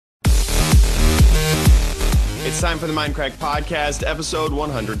It's time for the Minecraft Podcast, episode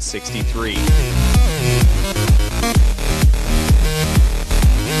 163.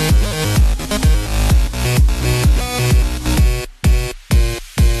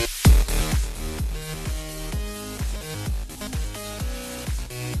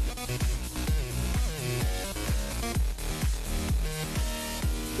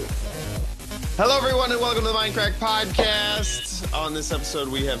 Hello, everyone, and welcome to the Minecraft Podcast. On this episode,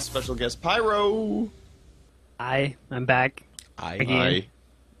 we have special guest Pyro. Hi, I'm back. Hi.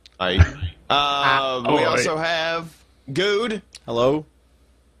 We also have Good. Hello.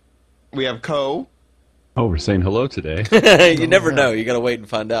 We have Co. Oh, we're saying hello today. You never know. You gotta wait and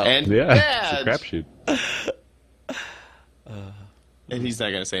find out. And Yeah, it's Badge. a crapshoot. And he's not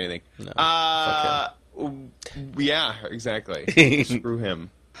going to say anything. No, Yeah, exactly. Screw him.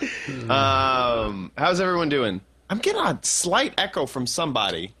 How's everyone doing? I'm getting a slight echo from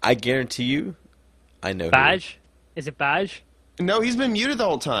somebody. I guarantee you, I know. Badge? Is it Badge? No, he's been muted the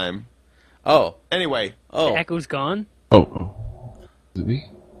whole time. Oh. Anyway, The Oh. echo's gone? Oh. Is it me?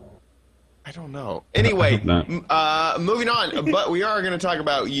 I don't know. Anyway, Not. moving on. But we are going to talk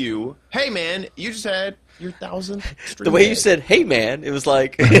about you. Hey, man, you just had your 1,000th stream. The way you said, "Hey, man," it was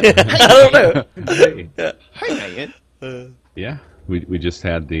like I don't know. Hey. Hey, man. Yeah, we just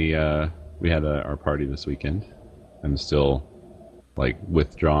had our party this weekend. I'm still like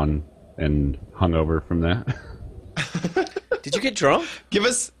withdrawn and hungover from that. Did you get drunk? Give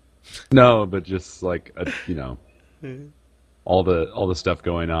us... No, but just like all the stuff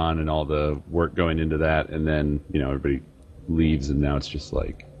going on and all the work going into that, and then everybody leaves, and now it's just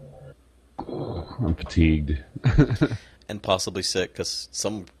like I'm fatigued. And possibly sick because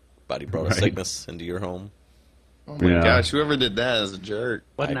somebody brought a Right. sickness into your home. Oh, my Yeah. gosh. Whoever did that is a jerk.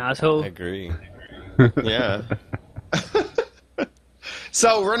 What an I asshole. agree. Yeah.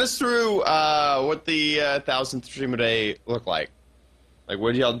 So, run us through what the 1,000th stream a day looked like. Like,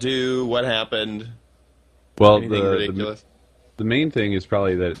 what did y'all do? What happened? Well, Anything ridiculous? the main thing is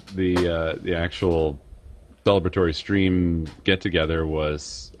probably that the actual celebratory stream get together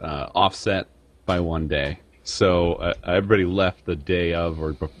was offset by one day. So everybody left the day of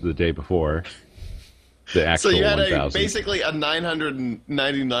or the day before the So actual you had 1,000. basically a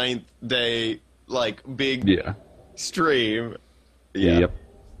 999th day, like, big Yeah. stream. Yeah. Yep.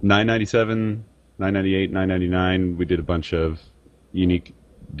 997, 998, 999. We did a bunch of unique,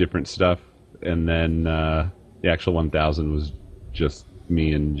 different stuff, and then the actual 1,000 was just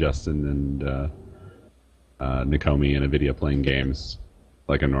me and Justin and Nakomi in a video playing games,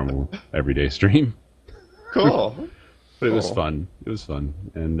 like a normal everyday stream. Cool. But it was Cool. fun. It was fun,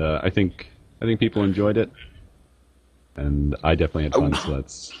 and I think people enjoyed it, and I definitely had fun. So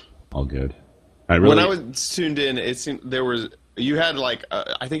that's all good. When I was tuned in, it seemed you had like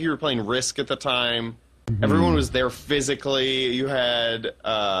I think you were playing Risk at the time. Mm-hmm. Everyone was there physically. You had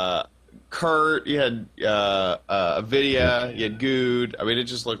Kurt. You had Vidya. You had Good. I mean, it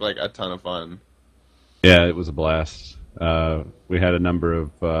just looked like a ton of fun. Yeah, it was a blast. We had a number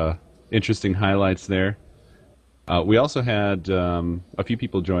of interesting highlights there. We also had a few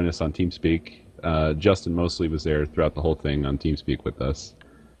people join us on TeamSpeak. Justin Mosley was there throughout the whole thing on TeamSpeak with us.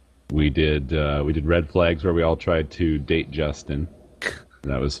 We did red flags where we all tried to date Justin.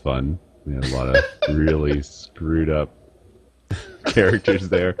 That was fun. We had a lot of really screwed up characters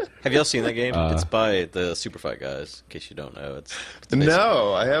there. Have y'all seen that game? It's by the Super Fight guys. In case you don't know, it's basically-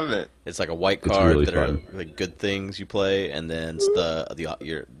 No, I haven't. It's like a white It's card really that fun. are like good things you play, and then it's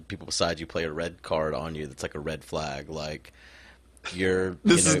your people beside you play a red card on you that's like a red flag. Like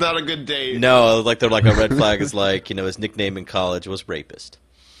This is not a good date. No, like they're like a red flag is like his nickname in college was rapist.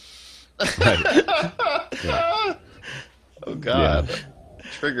 Right. Yeah. Oh God.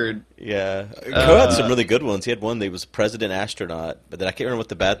 Triggered. Yeah, Ko had some really good ones. He had one that was President Astronaut, but then I can't remember what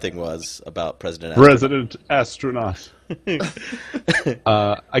the bad thing was about President Astronaut. President Astronaut.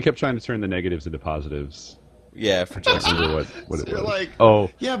 I kept trying to turn the negatives into positives. Yeah, for I Justin. remember what it You're was. like, oh,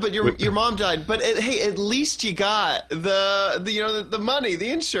 yeah, but your mom died. But hey, at least you got the money, the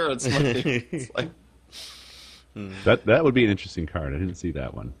insurance money. It's like, that would be an interesting card. I didn't see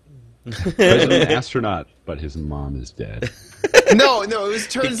that one. President Astronaut, but his mom is dead. no, it was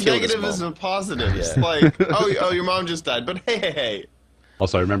turns He killed his negative into mom. positive. It's Yeah. like, oh, your mom just died. But hey.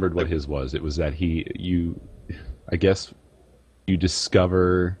 Also, I remembered what his was. It was that I guess you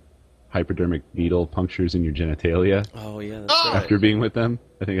discover hypodermic needle punctures in your genitalia Oh yeah, that's Oh! right. after being with them.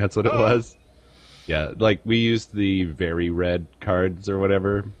 I think that's what it was. Yeah, like we used the very red cards or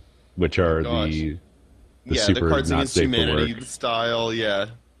whatever, which are gosh. the Yeah, super the Cards not Against safe for Humanity work. style, yeah.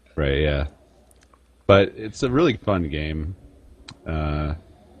 Right, yeah. But it's a really fun game.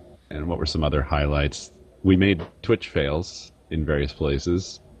 And what were some other highlights? we made Twitch fails in various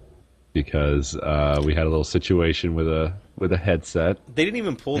places because we had a little situation with a headset. They didn't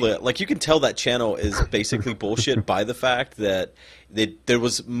even pull that. Like, you can tell that channel is basically bullshit by the fact that there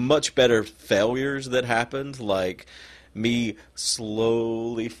was much better failures that happened, like me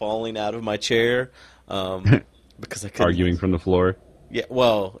slowly falling out of my chair because I couldn't Arguing from the floor. Yeah,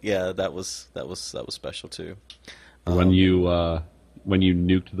 well, yeah, that was special too. When you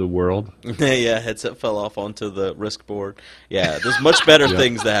nuked the world. Yeah, headset fell off onto the Risk board. Yeah, there's much better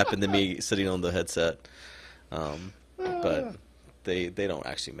things that happened than me sitting on the headset. But they don't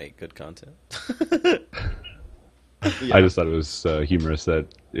actually make good content. Yeah. I just thought it was humorous that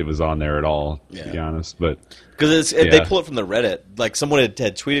it was on there at all, to be honest. But because they pull it from the Reddit. Like, someone had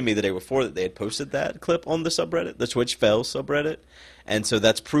tweeted me the day before that they had posted that clip on the subreddit, the Twitch Fails subreddit. And so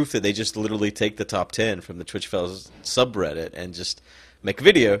that's proof that they just literally take the top 10 from the Twitch Fails subreddit and just make a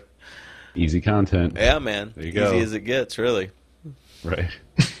video. Easy content. Yeah, man. There you go. Easy as it gets, really. Right.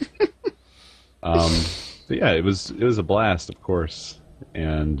 But yeah, it was a blast, of course.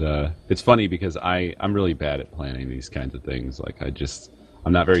 And it's funny because I'm really bad at planning these kinds of things. Like,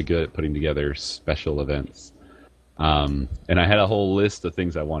 I'm not very good at putting together special events. And I had a whole list of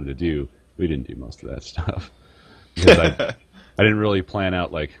things I wanted to do. We didn't do most of that stuff because I didn't really plan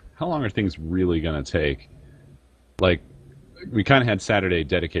out, like, how long are things really going to take. Like, we kind of had Saturday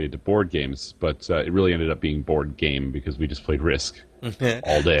dedicated to board games, but it really ended up being board game because we just played Risk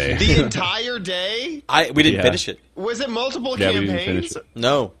all day. The entire day? We didn't finish it. Was it multiple Yeah, we didn't campaigns? finish it.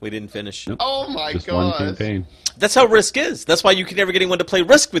 No, we didn't finish. Nope. Oh my Just one god. campaign. That's how Risk is. That's why you can never get anyone to play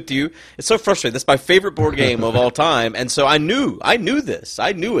Risk with you. It's so frustrating. That's my favorite board game of all time. And so I knew this.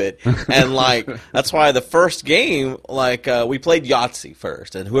 I knew it. And, like, that's why the first game, like, we played Yahtzee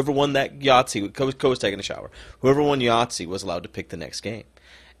first. And whoever won that Yahtzee, Co was taking a shower. Whoever won Yahtzee was allowed to pick the next game.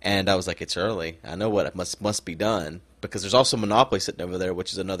 And I was like, it's early. I know what must be done. Because there's also Monopoly sitting over there,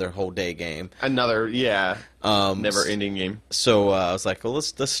 which is another whole day game. Another, never-ending game. So I was like, well,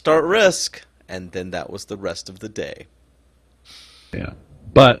 let's start Risk. And then that was the rest of the day. Yeah.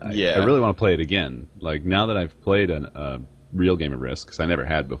 But I Yeah. really want to play it again. Like, now that I've played a real game of Risk, because I never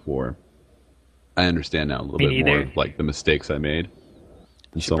had before, I understand now a little Me bit more neither. of, like, the mistakes I made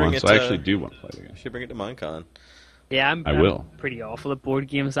and should so bring on. it So I to- actually do want to play it again. You should bring it to Minecon. Yeah, I will. I'm pretty awful at board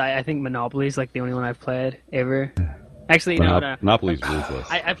games. I think Monopoly is like the only one I've played ever. Actually, no. Monopoly's ruthless.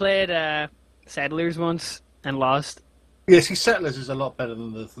 I played Settlers once and lost. Yeah, see, Settlers is a lot better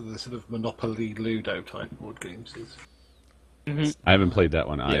than the sort of Monopoly Ludo type board games. I haven't played that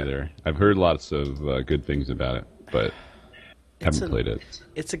one either. I've heard lots of good things about it, but haven't played it.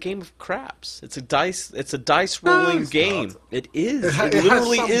 It's a game of craps. It's a dice rolling it's game. not. It is. It It has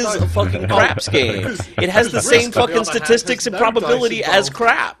literally some is dice. a fucking craps game. It has the Risk, same on the fucking other hand, statistics has and no dice probability as involved.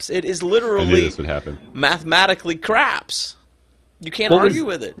 craps. It is I knew literally this would happen. mathematically craps. You can't What was- argue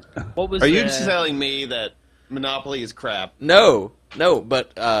with it. What was Are you the- just telling me that Monopoly is crap? No,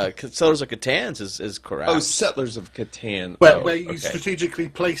 but Settlers of Catan's is craps. Oh, Settlers of Catan. Where you okay. strategically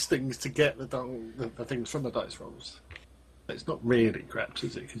place things to get the things from the dice rolls. It's not really craps,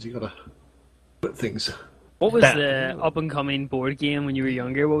 is it? Because you got to put things. What was That- the up and coming board game when you were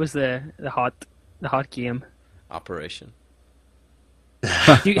younger? What was the hot game? Operation.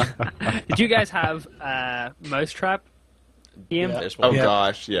 Did you guys have Mousetrap game? Yeah. There's Oh one. Yeah.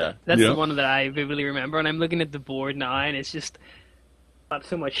 gosh, yeah. That's Yeah. the one that I vividly remember, and I'm looking at the board now, and it's just got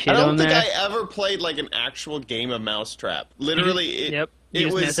so much I shit don't on think there. I ever played like an actual game of Mousetrap. Literally, Yep. it You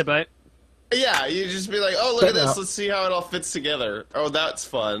just was mess about. yeah. You just be like, oh look at But, this, let's see how it all fits together. Oh, that's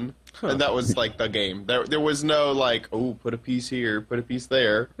fun. And that was like the game. There was no like, oh, put a piece here, put a piece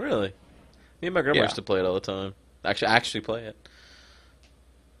there. Really? Me and my grandma Yeah. used to play it all the time. Actually play it.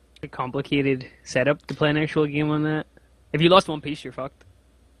 A complicated setup to play an actual game on that. If you lost one piece, you're fucked.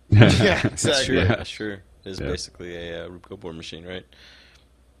 Yeah, That's exactly. true. That's true. It is Yeah. basically a Rubco board machine, right?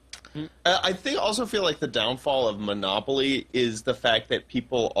 I think also feel like the downfall of Monopoly is the fact that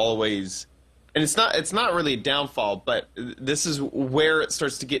people always, and it's not really a downfall, but this is where it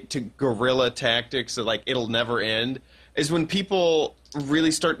starts to get to guerrilla tactics, so like it'll never end, is when people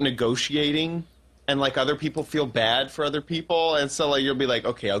really start negotiating and like other people feel bad for other people, and so like you'll be like,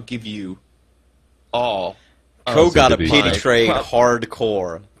 okay, I'll give you all. Co so got a to be- pity Fine. trade Well-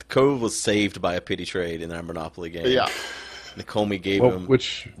 hardcore. Co was saved by a pity trade in our Monopoly game. Yeah. Nakomi gave Well, him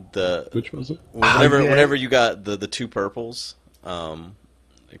which the was it? whenever yeah. whenever you got the two purples.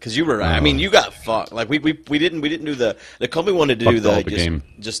 Because you were, I mean, you got fucked. Like we didn't do the Nakomi wanted to do Fucked all the the game.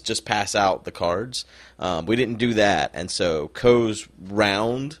 just pass out the cards. We didn't do that, and so Co's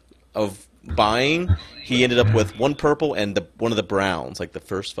round of buying, he ended up with one purple and one of the browns, like the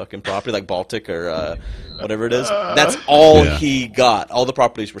first fucking property, like Baltic or whatever it is. That's all he got. All the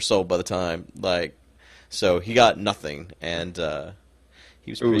properties were sold by the time, like, so he got nothing, and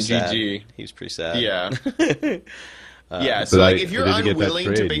he was pretty sad. GG. He was pretty sad. Yeah. Yeah. So like, if you're did you get that unwilling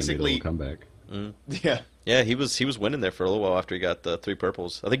trade to and made a basically, little comeback. yeah. Yeah, he was winning there for a little while after he got the 3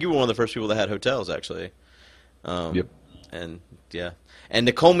 purples. I think you were one of the first people that had hotels, actually. Yep. And yeah, and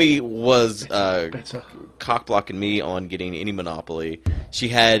Nakomi was Better. cock blocking me on getting any Monopoly. She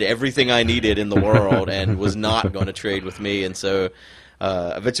had everything I needed in the world and was not going to trade with me. And so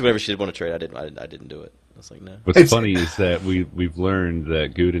eventually, whenever she did want to trade, I didn't do it. I was like, no. What's funny is that we've learned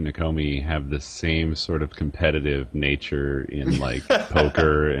that Good and Nakomi have the same sort of competitive nature in like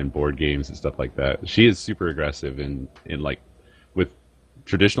poker and board games and stuff like that. She is super aggressive in like with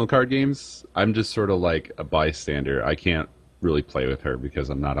traditional card games. I'm just sort of like a bystander. I can't really play with her because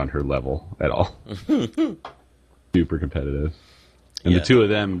I'm not on her level at all. Super competitive. And Yeah. the two of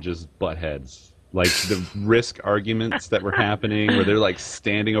them just butt heads. Like the Risk arguments that were happening where they're like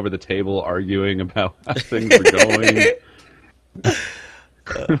standing over the table arguing about how things are going.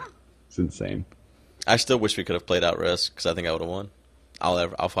 It's insane. I still wish we could have played out Risk because I think I would have won.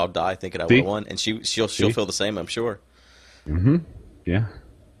 I'll die thinking I would have won, and she'll feel the same, I'm sure. Mm-hmm. Yeah.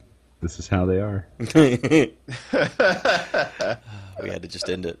 This is how they are. We had to just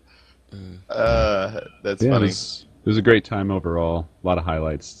end it. That's Yeah, funny. it was a great time overall. A lot of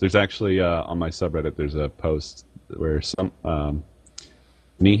highlights. There's actually on my subreddit there's a post where some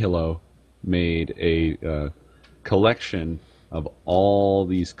Nihilo made a collection of all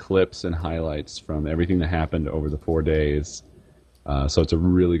these clips and highlights from everything that happened over the 4 days. So it's a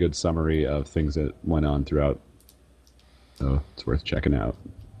really good summary of things that went on throughout. So it's worth checking out.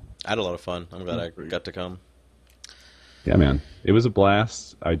 I had a lot of fun. I'm glad I got to come. Yeah, man. It was a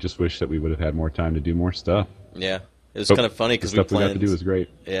blast. I just wish that we would have had more time to do more stuff. Yeah, it was But kind of funny because the we stuff we got planned. to do was great.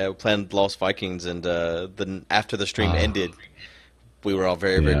 Yeah, we planned Lost Vikings, and then after the stream ended, we were all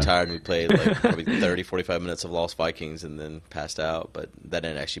very, very Yeah. tired, and we played like probably 30, 45 minutes of Lost Vikings, and then passed out. But that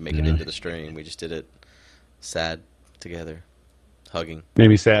didn't actually make it into the stream. We just did it sad together, hugging. Made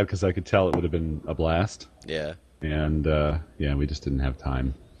me sad because I could tell it would have been a blast. Yeah. And yeah, we just didn't have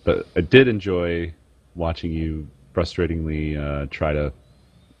time. But I did enjoy watching you frustratingly try to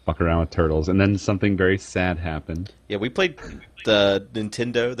fuck around with turtles, and then something very sad happened. Yeah, we played the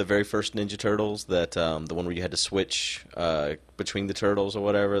Nintendo, the very first Ninja Turtles, that the one where you had to switch between the turtles or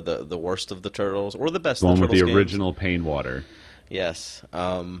whatever, the worst of the turtles, or the best The of one the with the turtles games. original Pain Water. Yes.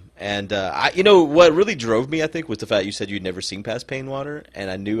 And what really drove me, I think, was the fact you said you'd never seen past Pain Water,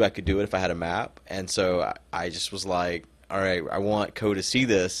 and I knew I could do it if I had a map. And so I just was like, all right, I want Ko to see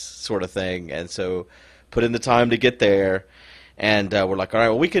this sort of thing. And so put in the time to get there. And we're like, all right,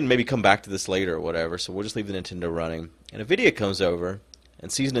 well, we can maybe come back to this later or whatever. So we'll just leave the Nintendo running. And a video comes over and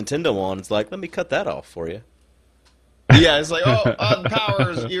sees Nintendo on. It's like, let me cut that off for you. Yeah, it's like,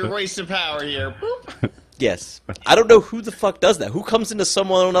 powers, you're wasting power here. Boop. Yes. I don't know who the fuck does that. Who comes into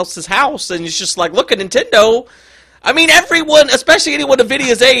someone else's house and it's just like, look at Nintendo. I mean, everyone, especially anyone of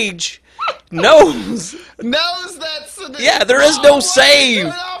Vidia's age, knows. Knows that's the Yeah, there is no save.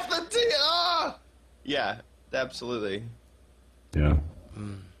 Turn off the Yeah, absolutely. Yeah.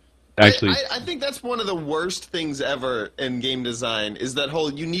 Actually, I think that's one of the worst things ever in game design is that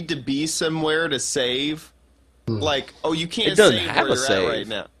whole you need to be somewhere to save. Like, you can't It doesn't save have where a you're save. at right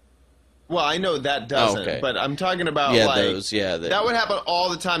now. Well, I know that doesn't, okay. but I'm talking about Yeah, like those, yeah. that would happen all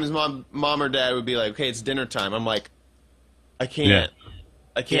the time. His mom or dad would be like, "Okay, it's dinner time." I'm like, "I can't, Yeah.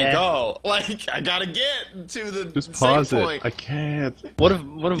 I can't Yeah. go. Like, I gotta get to the just save pause it. point." I can't. One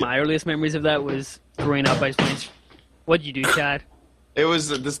of my earliest memories of that was growing up. I was playing. What'd you do, Chad? It was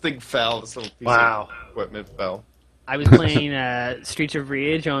this thing fell. This little piece Wow. of equipment fell. I was playing Streets of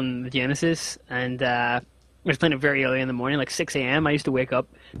Rage on the Genesis, and I was playing it very early in the morning, like 6 a.m. I used to wake up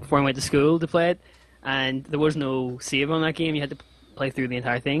before I went to school to play it, and there was no save on that game. You had to play through the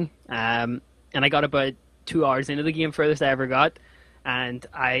entire thing. And I got about 2 hours into the game, furthest I ever got, and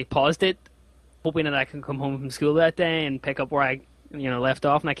I paused it, hoping that I could come home from school that day and pick up where I left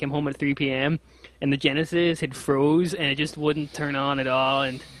off. And I came home at 3 p.m. and the Genesis had froze, and it just wouldn't turn on at all,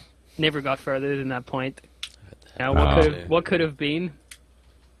 and never got further than that point. Now, what could have been?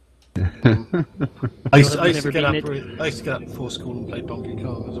 I used to Never get up. been I used to get up before school and play Donkey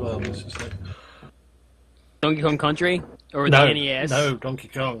Kong as well. It's just like, Donkey Kong Country or no, the NES no Donkey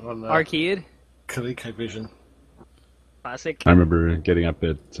Kong on arcade ColecoVision. classic. I remember getting up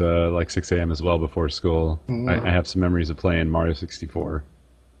at like 6 a.m. as well before school. I have some memories of playing Mario 64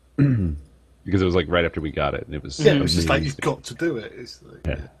 because it was like right after we got it, and it was Yeah, it was just like amazing. you've got to do it. It's like,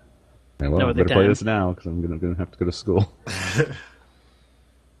 Yeah. Yeah, well, No I other better play time. this now because I'm gonna have to go to school.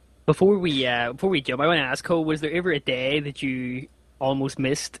 Before we jump, I want to ask Cole, was there ever a day that you almost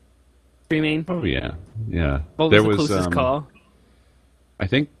missed streaming? Oh yeah, yeah. What was There the closest call? I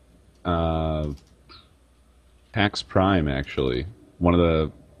think PAX Prime actually. One of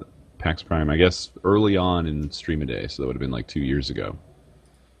the PAX Prime, I guess, early on in Stream-A-Day, so that would have been like 2 years ago.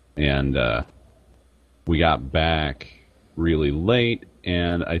 And we got back really late,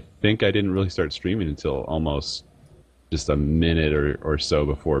 and I think I didn't really start streaming until almost just a minute or so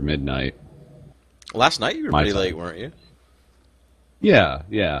before midnight. Last night you were My pretty time. late, weren't you? Yeah,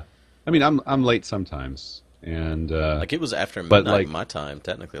 yeah. I mean, I'm late sometimes, and Like it was after but, midnight like- my time,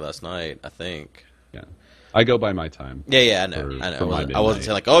 technically last night, I think. yeah, I go by my time. Yeah, I know. For- I know. for my I wasn't midnight.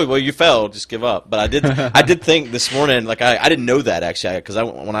 saying like, oh, well, you failed, just give up. But I did. I did think this morning, like I didn't know that actually, because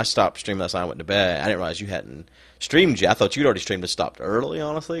when I stopped streaming last night, I went to bed. I didn't realize you hadn't streamed yet. I thought you'd already streamed and stopped early,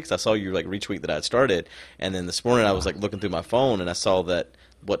 honestly, because I saw you like retweet that I had started. And then this morning I was like looking through my phone and I saw that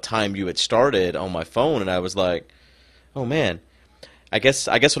what time you had started on my phone, and I was like, oh man. I guess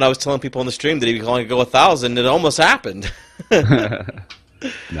when I was telling people on the stream that he was going to go 1,000, it almost happened.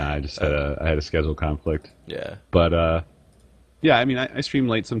 Nah, I just had a schedule conflict. Yeah. But yeah, I mean, I stream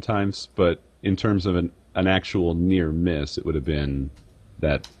late sometimes, but in terms of an actual near miss, it would have been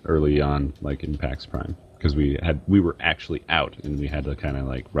that early on, like in PAX Prime, because we were actually out and we had to kind of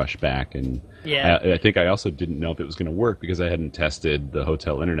like rush back. And Yeah. I think I also didn't know if it was going to work because I hadn't tested the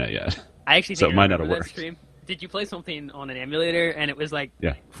hotel internet yet. I actually So think it I might not remember have that worked. stream. Did you play something on an emulator and it was like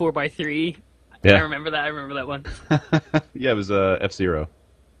Yeah. 4x3? Yeah. I remember that one. Yeah, it was F-Zero.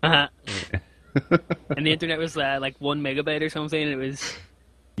 Uh-huh. And the internet was like 1 megabyte or something. And it was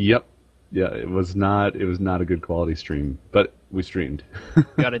Yep. Yeah, it was not a good quality stream, but we streamed.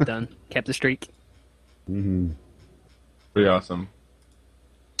 got it done. Kept the streak. Pretty awesome.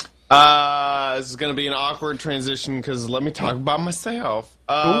 This is going to be an awkward transition because let me talk about myself.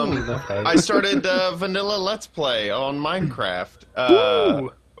 I started vanilla Let's Play on Minecraft,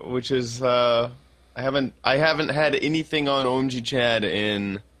 which is I haven't had anything on OMG Chad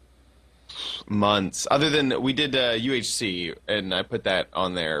in months, other than we did UHC and I put that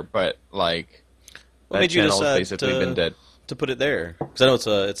on there, but like What that made you channel's decide basically been dead. to put it there? Because I know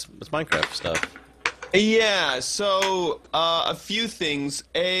it's Minecraft stuff. Yeah, so a few things.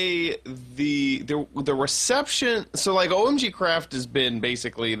 The reception. So like OMG Craft has been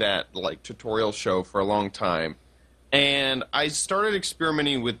basically that like tutorial show for a long time, and I started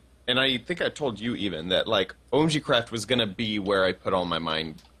experimenting with. And I think I told you even that like OMG Craft was gonna be where I put all my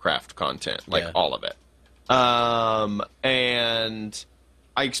Minecraft content, like Yeah. all of it. And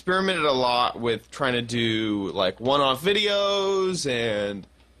I experimented a lot with trying to do like one-off videos and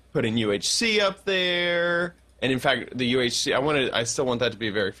putting UHC up there. And in fact, the UHC, I still want that to be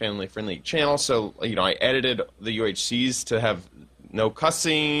a very family-friendly channel. So, you know, I edited the UHCs to have no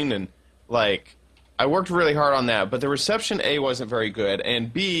cussing and like I worked really hard on that. But the reception, A, wasn't very good,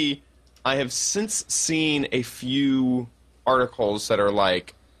 and B, I have since seen a few articles that are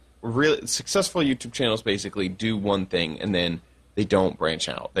like really successful YouTube channels basically do one thing and then they don't branch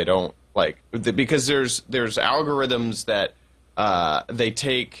out. They don't like because there's algorithms that they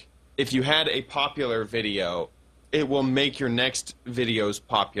take. If you had a popular video, it will make your next videos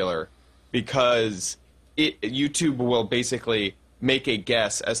popular because YouTube will basically make a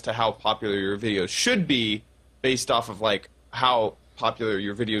guess as to how popular your videos should be based off of like how popular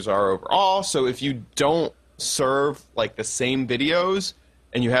your videos are overall. So if you don't serve like the same videos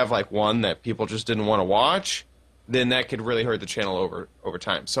and you have like one that people just didn't want to watch, then that could really hurt the channel over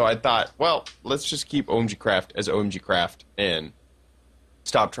time. So I thought, well, let's just keep OMG Craft as OMG Craft and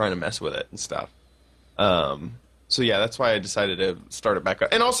stop trying to mess with it and stuff. So yeah, that's why I decided to start it back up.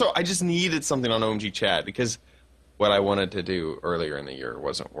 And also, I just needed something on OMG Chat because what I wanted to do earlier in the year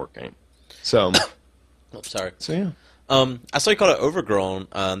wasn't working. So, Oh, sorry. yeah. I saw you called it Overgrown.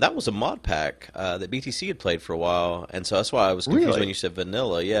 That was a mod pack that BTC had played for a while, and so that's why I was confused Really? when you said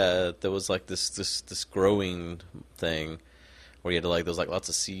vanilla. Yeah, there was like this growing thing where you had to like there was like lots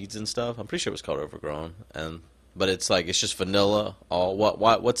of seeds and stuff. I'm pretty sure it was called Overgrown, but it's like it's just vanilla. All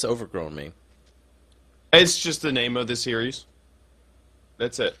what's Overgrown mean? It's just the name of the series.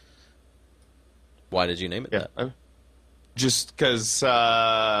 That's it. Why did you name it that? Just because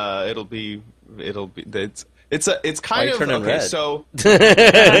it'll be it's Why kind you of turning okay. red? So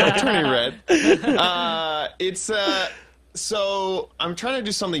I'm turning red. So I'm trying to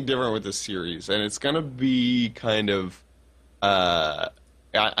do something different with this series, and it's gonna be kind of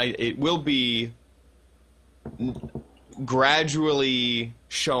it will be gradually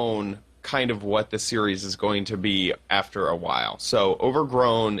shown kind of what the series is going to be after a while. So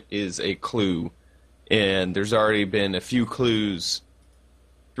Overgrown is a clue, and there's already been a few clues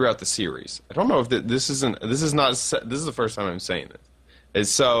throughout the series. I don't know if this is the first time I'm saying this. And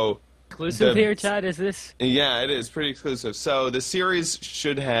so Exclusive here, Chad, is this? Yeah, it is pretty exclusive. So the series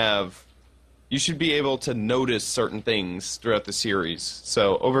you should be able to notice certain things throughout the series.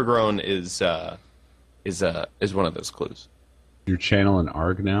 So Overgrown is one of those clues. Your channel in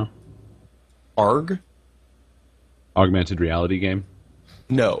ARG now? ARG? Augmented reality game?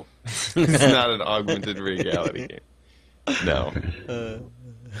 No. It's not an augmented reality game. No.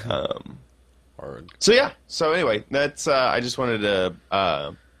 ARG. So yeah. So anyway, that's I just wanted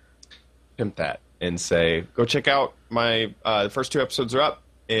to pimp that and say go check out my the first 2 episodes are up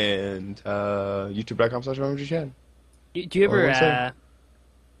and youtube.com/RMGChan. Do you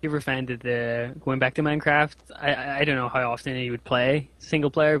ever find that going back to Minecraft, I don't know how often you would play single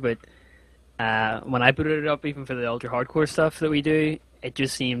player, but when I booted it up, even for the ultra hardcore stuff that we do, it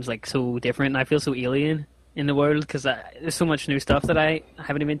just seems like so different, and I feel so alien in the world because there's so much new stuff that I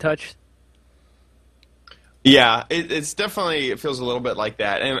haven't even touched. Yeah, it's definitely, it feels a little bit like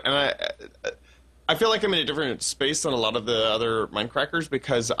that, and I feel like I'm in a different space than a lot of the other Minecrafters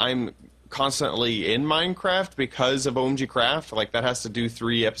because I'm constantly in Minecraft because of OMG Craft. Like, that has to do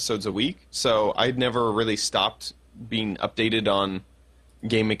 3 episodes a week, so I'd never really stopped being updated on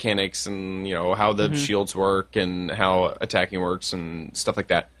game mechanics and, you know, how the shields work and how attacking works and stuff like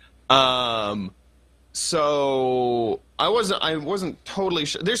that. So I wasn't totally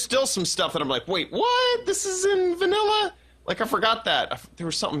sure. There's still some stuff that I'm like, wait, what? This is in vanilla? Like, I forgot that. There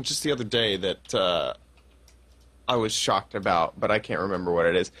was something just the other day that I was shocked about, but I can't remember what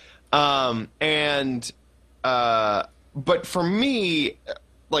it is. But for me,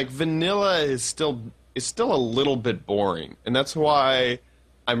 like, vanilla is still a little bit boring, and that's why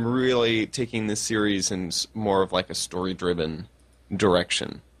I'm really taking this series in more of like a story-driven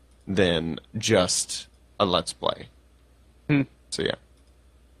direction than just a Let's Play. So yeah.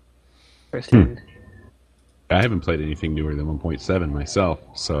 I haven't played anything newer than 1.7 myself,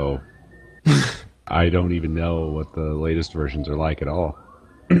 so I don't even know what the latest versions are like at all.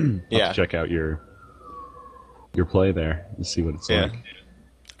 Yeah. Check out your play there and see what it's like.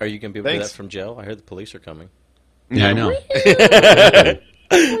 Are you going to be able to do Thanks. that from jail? I heard the police are coming. Yeah, I know.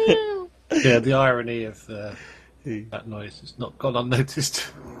 Yeah, the irony of that noise has not gone unnoticed.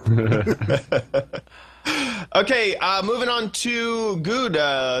 Okay, moving on to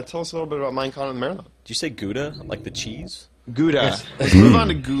Gouda. Tell us a little bit about Minecon and the Marathon. Did you say Gouda, like the cheese? Gouda. Yes. Let's move on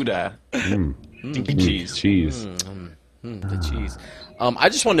to Gouda. Stinky cheese. Cheese. The cheese. I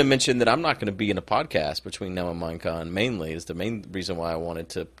just wanted to mention that I'm not going to be in a podcast between now and Minecon. Mainly is the main reason why I wanted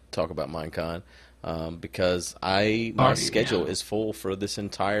to talk about Minecon, because my schedule is full for this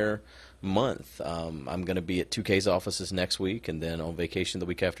entire month. I'm going to be at 2K's offices next week, and then on vacation the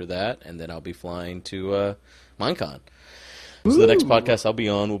week after that, and then I'll be flying to Minecon. So the next podcast I'll be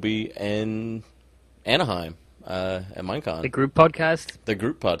on will be in Anaheim at Minecon. The group podcast. The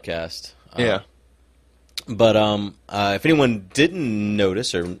group podcast. Yeah. But if anyone didn't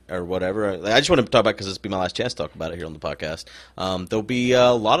notice or whatever, I just want to talk about, because this will be my last chance to talk about it here on the podcast. There'll be a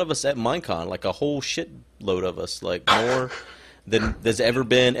lot of us at Minecon, like a whole shitload of us, like more than there's ever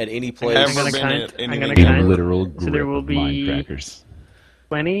been at any place. Ever I'm gonna been count. at I'm anything. gonna count. Literal So there grip will of be Minecrackers.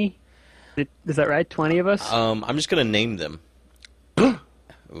 20. Is that right? 20 of us. I'm just going to name them.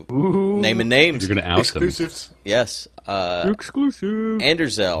 Ooh. Naming names. You're going to out them. Exclusives. Yes. Exclusive.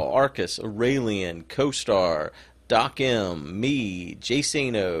 Anderzel, Arcus, Aurelian, CoStar, Doc M, me,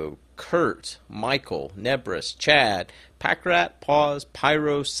 Jasino, Kurt, Michael, Nebris, Chad, Packrat, Pause,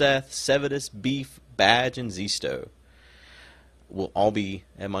 Pyro, Seth, Sevidus, Beef, Badge, and Zisto. We'll all be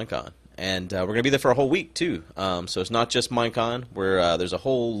at Minecon. And we're going to be there for a whole week, too. So it's not just Minecon. There's a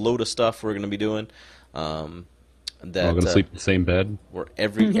whole load of stuff we're going to be doing. We're all going to sleep in the same bed. Where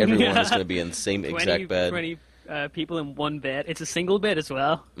everyone is going to be in the same exact bed. 20 people in one bed. It's a single bed as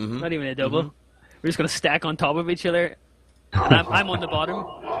well. Not even a double. We're just going to stack on top of each other. And I'm on the bottom.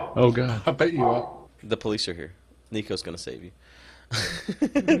 Oh, God. I bet you are. The police are here. Nico's going to save you.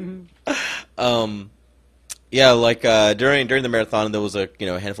 Yeah, like during the marathon, there was a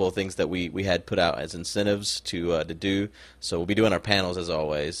handful of things that we had put out as incentives to do. So we'll be doing our panels as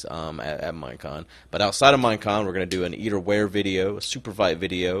always at Minecon. But outside of Minecon, we're going to do an Eat or Wear video, a Super Fight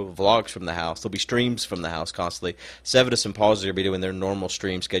video, vlogs from the house. There'll be streams from the house constantly. Sevidus and Pause will be doing their normal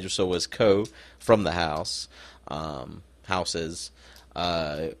stream schedule. So is Co from the house houses.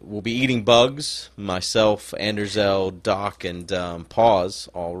 We'll be eating bugs. Myself, Anderzel, Doc, and Pause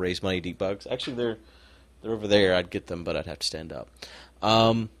all raise money to eat bugs. Actually, they're over there. I'd get them, but I'd have to stand up.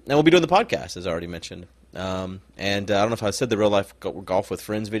 And we'll be doing the podcast, as I already mentioned. And I don't know if I said the real life golf with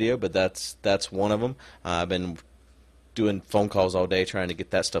friends video, but that's one of them. I've been doing phone calls all day trying to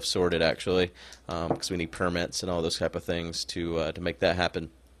get that stuff sorted, actually, because we need permits and all those type of things to make that happen.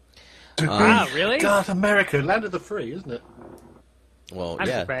 Wow, really? God, America, land of the free, isn't it? Well, I'm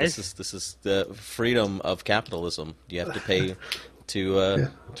yeah, surprised. this is the freedom of capitalism. You have to pay to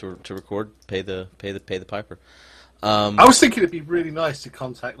record, pay the piper. I was thinking it'd be really nice to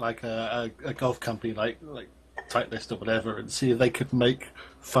contact like a golf company like Titleist or whatever and see if they could make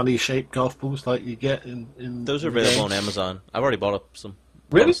funny shaped golf balls like you get in Those are the available on games. Amazon. I've already bought up some.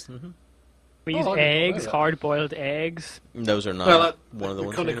 Really? Mhm. We use I didn't know eggs, that. hard-boiled eggs. Those are not Well, like, one of the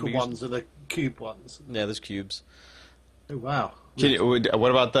ones. conical we're gonna be using. ones are the cube ones. Yeah, there's cubes. Oh wow!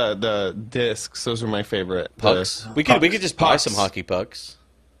 What about the discs? Those are my favorite. Pucks. The- We could just buy Pucks. some hockey pucks.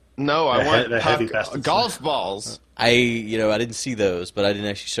 No, I They're want they're heavy puck, bastards. golf balls. I didn't see those, but I didn't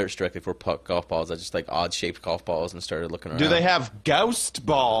actually search directly for puck golf balls. I just like odd shaped golf balls and started looking around. Do they have ghost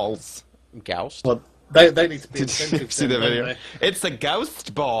balls? Goust? Well, they need to be Did you incentive. see the then, don't video? they? It's a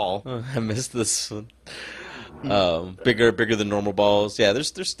ghost ball. I missed this one. Bigger than normal balls. Yeah,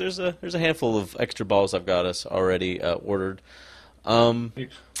 there's a handful of extra balls I've got us already ordered.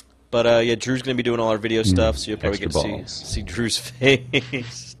 But yeah, Drew's gonna be doing all our video stuff, so you'll probably extra get to balls. see Drew's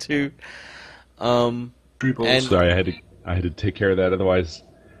face too. Blue balls. And- Sorry, I had to take care of that. Otherwise,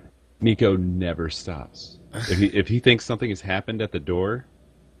 Nico never stops. If he thinks something has happened at the door,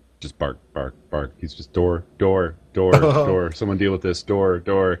 just bark, bark, bark. He's just door, door. Someone deal with this door.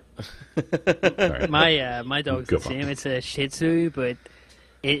 Sorry. My dog's Go the on. same. It's a Shih Tzu, but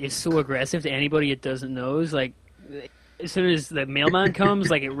it is so aggressive to anybody it doesn't know. It's like as soon as the mailman comes,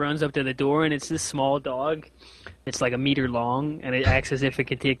 like it runs up to the door, and it's this small dog. It's like a meter long, and it acts as if it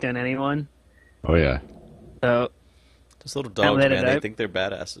could take down anyone. Oh yeah. So Those little dogs, let it man, they out. think they're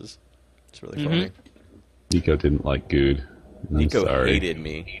badasses. It's really funny. Nico didn't like Good. I'm Nico sorry. hated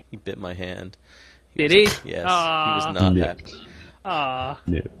me. He bit my hand. did he? Yes, he was not Nipped. happy.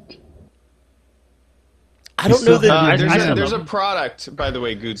 Nipped. I don't know still that. have- There's, I a, still there's a love product, by the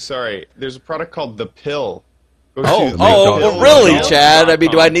way, Good. Sorry, there's a product called the Pill. Go Oh, to well, really, thepillgolf.com. Chad? I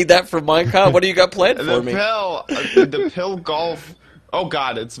mean, do I need that for Minecraft? What do you got planned for The me? Pill, the Pill Golf. Oh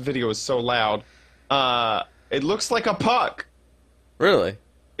God, its video is so loud. It looks like a puck. Really?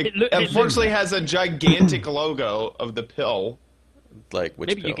 It Unfortunately, has a gigantic logo of the Pill. Like which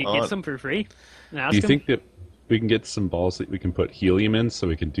Maybe pill? you could get some for free. And ask Do you him. think that we can get some balls that we can put helium in so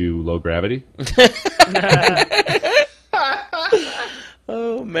we can do low gravity?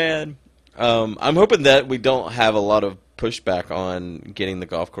 Oh man, I'm hoping that we don't have a lot of pushback on getting the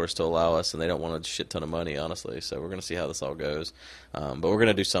golf course to allow us, and they don't want a shit ton of money, honestly. So we're gonna see how this all goes, but we're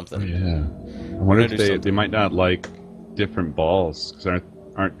gonna do something. Yeah. I wonder gonna if do they something. might not like different balls because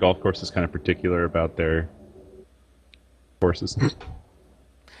aren't golf courses kind of particular about their courses?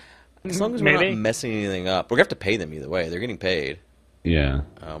 As long as we're Maybe. not messing anything up, we're gonna have to pay them either way. They're getting paid. Yeah.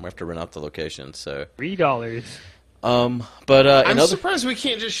 We have to rent out the location. So, $3. but I'm another. surprised we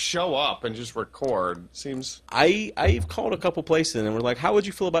can't just show up and just record. Seems I've called a couple places and we're like, how would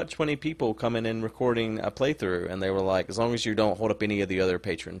you feel about 20 people coming in recording a playthrough? And they were like, as long as you don't hold up any of the other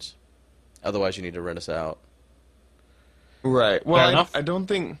patrons, otherwise you need to rent us out. right. Fair Well, enough. I don't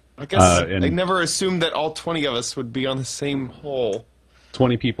think. I guess and- I never assumed that all 20 of us would be on the same hole.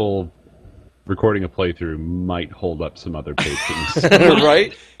 20 people recording a playthrough might hold up some other patrons.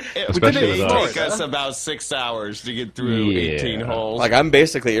 Right? It Especially would with us. take us about 6 hours to get through Yeah. 18 holes. Like, I'm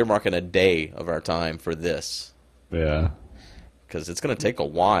basically earmarking a day of our time for this. Yeah. Because it's going to take a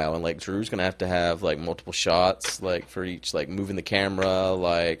while, and, like, Drew's going to have, like, multiple shots, like, for each, like, moving the camera,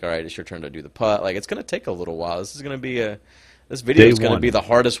 like, all right, it's your turn to do the putt. Like, it's going to take a little while. This is going to be this video Day is going to one. be the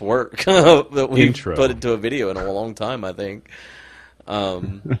hardest work that we've Intro. put into a video in a long time, I think.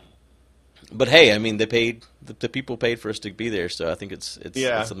 But hey, I mean, they paid, the people paid for us to be there, so I think it's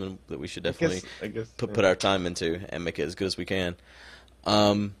Yeah. something that we should definitely I guess put our time into and make it as good as we can.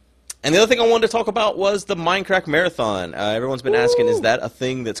 And the other thing I wanted to talk about was the Minecraft Marathon. Everyone's been asking, is that a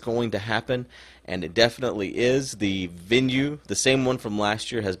thing that's going to happen? And it definitely is. The venue, the same one from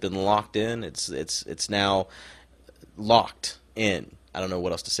last year, has been locked in. It's now locked in. I don't know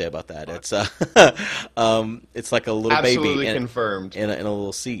what else to say about that. It's it's like a little absolutely baby confirmed. in a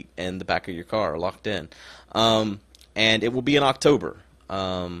little seat in the back of your car, locked in. And it will be in October.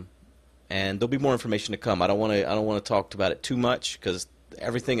 And there'll be more information to come. I don't want to talk about it too much because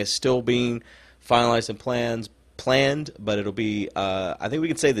everything is still being finalized and planned, but it'll be. I think we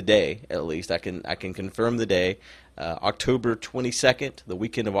can say the day at least. I can confirm the day. October 22nd, the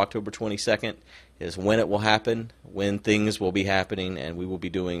weekend of October 22nd, is when it will happen. When things will be happening, and we will be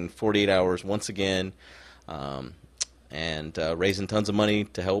doing 48 hours once again, and raising tons of money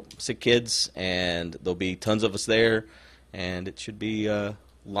to help sick kids. And there'll be tons of us there, and it should be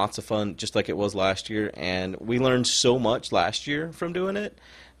lots of fun, just like it was last year. And we learned so much last year from doing it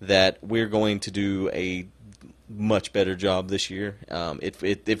that we're going to do a much better job this year. It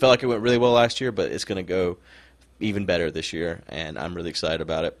felt like it went really well last year, but it's going to go even better this year, and I'm really excited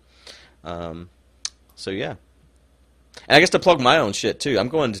about it. So yeah. And I guess to plug my own shit too, I'm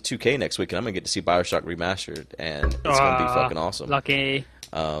going to 2K next week, and I'm going to get to see BioShock Remastered, and it's going to be fucking awesome. Lucky.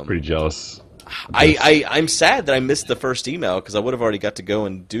 Pretty jealous. I'm sad that I missed the first email because I would have already got to go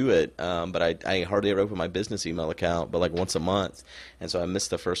and do it, but I hardly ever open my business email account, but like once a month, and so I missed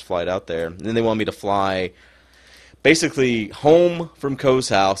the first flight out there. And then they want me to fly basically home from Co's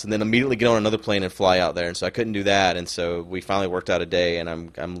house and then immediately get on another plane and fly out there, and so I couldn't do that, and so we finally worked out a day, and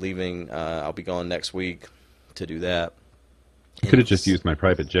I'm leaving. I'll be gone next week to do that. Could have just used my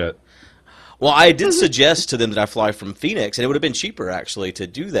private jet. Well, I did suggest to them that I fly from Phoenix, and it would have been cheaper, actually, to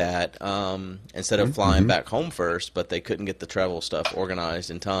do that instead of flying back home first, but they couldn't get the travel stuff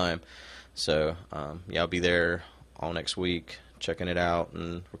organized in time. So, yeah, I'll be there all next week, checking it out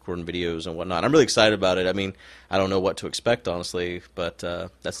and recording videos and whatnot. I'm really excited about it. I mean, I don't know what to expect, honestly, but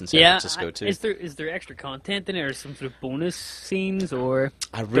that's in San Francisco, too. Is there extra content in it, or some sort of bonus scenes, or...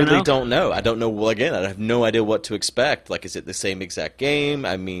 I really don't know. I don't know. Well, again, I have no idea what to expect. Like, is it the same exact game?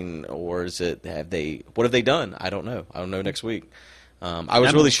 I mean, or is it, what have they done? I don't know. I'll know next week. I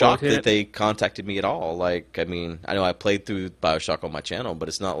was really shocked that they contacted me at all. Like, I mean, I know I played through BioShock on my channel, but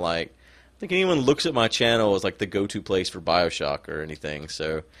it's not like, I think anyone looks at my channel as like the go-to place for BioShock or anything,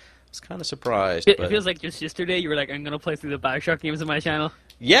 so I was kind of surprised. It feels like just yesterday you were like, I'm going to play through the BioShock games on my channel.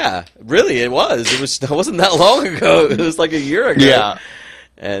 Yeah, really, it was. It wasn't that long ago. It was like a year ago. Yeah.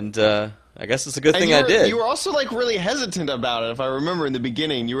 And I guess it's a good thing I did. You were also like really hesitant about it. If I remember in the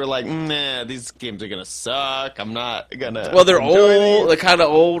beginning, you were like, "Nah, these games are gonna suck. I'm not gonna." Well, they're old. They're kind of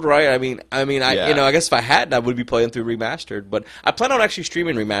old, right? I mean, I Yeah. guess if I hadn't, I would be playing through Remastered. But I plan on actually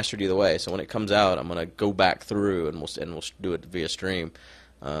streaming Remastered either way. So when it comes out, I'm gonna go back through and we'll do it via stream.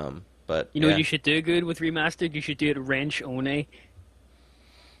 But You know what you should do good with Remastered? You should do it wrench only.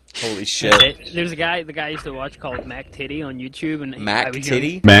 Holy shit. There's a guy, the guy I used to watch called Mac Titty on YouTube. And Mac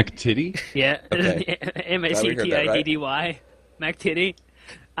Titty? Mac Titty? Yeah. Okay. MacTiddy. Mac Titty.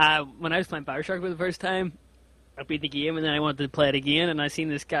 When I was playing BioShock for the first time, I beat the game, and then I wanted to play it again, and I seen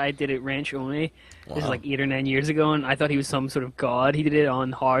this guy did it wrench only. Wow. This is like 8 or 9 years ago, and I thought he was some sort of god. He did it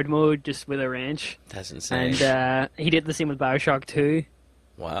on hard mode, just with a wrench. That's insane. And he did the same with BioShock 2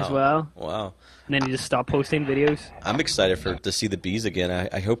 wow. as well. Wow. And then he just stopped posting videos. I'm excited to see the bees again.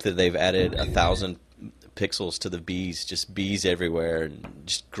 I hope that they've added 1,000 pixels to the bees, just bees everywhere, and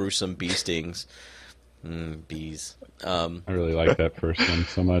just gruesome bee stings. Bees. I really like that first one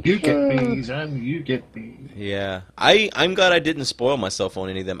so much. You get bees and you get bees. Yeah. I'm glad I didn't spoil myself on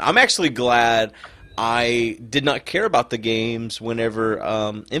any of them. I'm actually glad I did not care about the games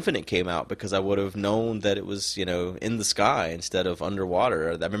whenever Infinite came out, because I would have known that it was, in the sky instead of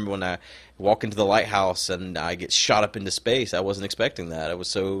underwater. I remember when I walk into the lighthouse and I get shot up into space. I wasn't expecting that. I was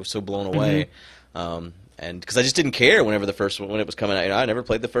so blown away. And because I just didn't care when it was coming out. I never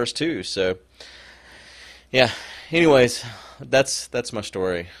played the first two, so yeah. Anyways, that's my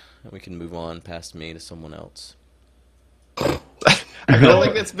story. We can move on past me to someone else. I feel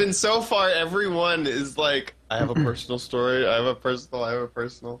like it's been so far. Everyone is like, I have a personal story. I have a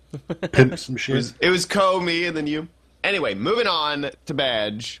personal. Pimp some shit. It was Co, me, and then you. Anyway, moving on to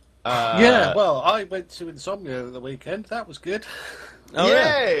Badge. Yeah, well, I went to Insomnia over the weekend. That was good. Oh,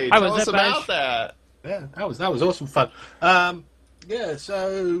 Yay! I Tell was us at about Badge. that. Yeah, that was awesome fun. Yeah,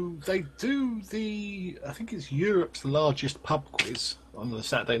 so they do I think it's Europe's largest pub quiz on the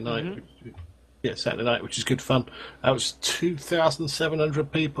Saturday night. Yeah, Saturday night, which is good fun. That was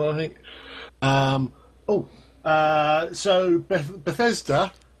 2,700 people, I think. So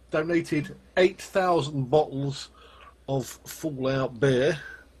Bethesda donated 8,000 bottles of Fallout beer.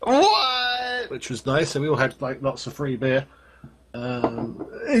 What? Which was nice. So we all had like lots of free beer.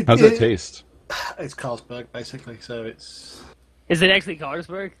 How's it taste? It's Carlsberg, basically. So it's Is it actually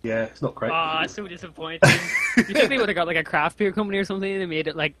Carlsberg? yeah, it's not great. Oh, it's so disappointing. You think they would have got like a craft beer company or something and made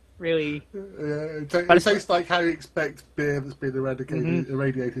it like really It But it's- tastes like how you expect beer that's been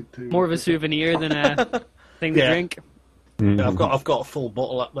irradiated to. more of a souvenir than a thing to Yeah. drink. Yeah, I've got a full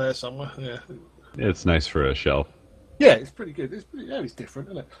bottle up there somewhere. Yeah, It's nice for a shelf. Yeah, it's pretty good. It's different,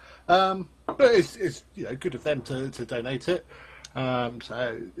 isn't it? But it's good of them to donate it. It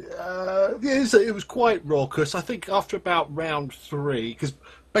was quite raucous. I think after about round 3, because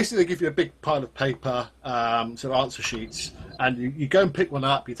basically they give you a big pile of paper, sort of answer sheets, and you go and pick one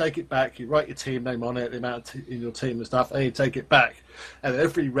up, you take it back, you write your team name on it, the amount in your team and stuff, and you take it back. And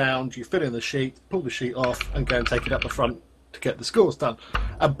every round you fill in the sheet, pull the sheet off, and go and take it up the front to get the scores done.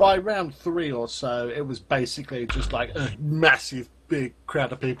 And by round 3 or so, it was basically just like a massive, big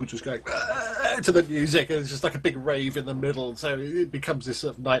crowd of people just going to the music, and it's just like a big rave in the middle. So it becomes this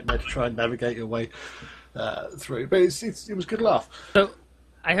sort of nightmare to try and navigate your way through. But it was a good laugh. So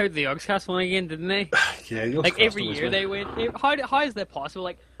I heard the Yogscast won again, didn't they? Yeah, like every year they win. How is that possible?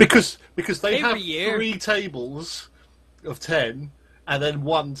 Like because they have year. 3 tables of 10. And then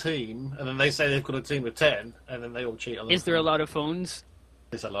one team, and then they say they've got a team of 10, and then they all cheat on them. Is there a lot of phones?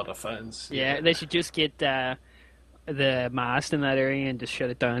 There's a lot of phones. Yeah, they should just get the mast in that area and just shut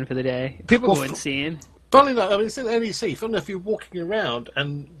it down for the day. People go insane. Funnily enough, I mean, it's in NEC. Funnily enough, you're walking around,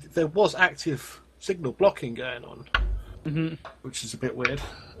 and there was active signal blocking going on, which is a bit weird.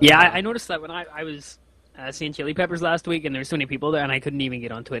 Yeah, I noticed that when I was seeing Chili Peppers last week, and there were so many people there, and I couldn't even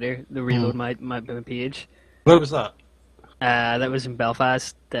get on Twitter to reload my page. Where was that? That was in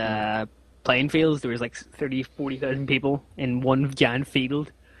Belfast, playing fields. There was like 40,000 people in one giant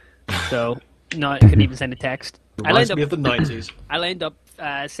field. So, I couldn't even send a text. Reminds me of the 90s. I lined up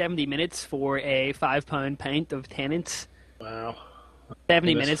 70 minutes for a £5 pint of Tennent's. Wow.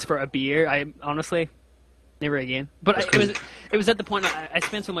 70 minutes for a beer. I honestly, never again. But it was at the point I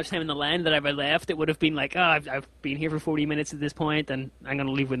spent so much time in the land that if I left, it would have been like, I've been here for 40 minutes at this point, and I'm going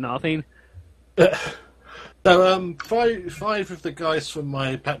to leave with nothing. So, 5 of the guys from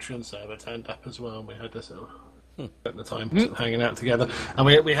my Patreon server turned up as well, and we had this at the time hanging out together. And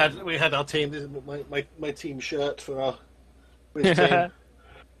we had our team. This is my team shirt for our team.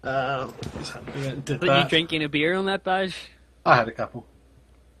 Did you drinking a beer on that badge? I had a couple.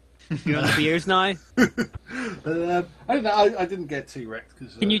 You're on the beers now? I don't know. I didn't get too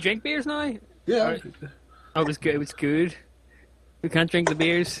wrecked. Can you drink beers now? Yeah. Oh, it was good. It was good. We can't drink the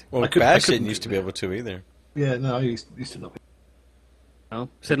beers. Well, Bash didn't used to be able to either. Yeah, no, I used to not be. Oh,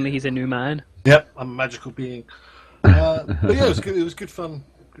 suddenly he's a new man. Yep, I'm a magical being. But yeah, it was good. It was good fun.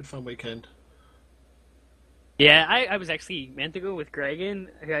 Good fun weekend. Yeah, I was actually meant to go with Gregan,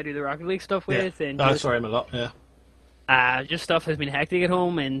 who I do the Rocket League stuff with, and I saw him a lot. Yeah. Just stuff has been hectic at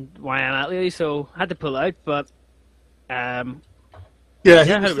home and where I'm at lately, so I had to pull out. But yeah, he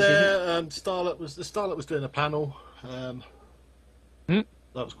was there. Starlet was doing a panel. That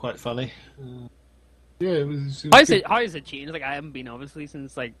was quite funny. Yeah, it was how is it changed? Like I haven't been obviously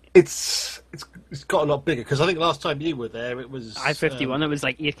since like it's got a lot bigger because I think last time you were there it was I-51. It was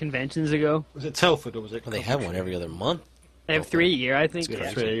like 8 conventions ago. Was it Telford or was it? Well, they have one every other month. They have 3 a year, I think. Yeah,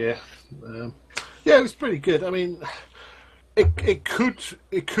 3 a year. Yeah, it was pretty good. I mean, it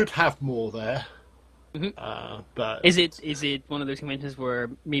could have more there. But is it one of those conventions where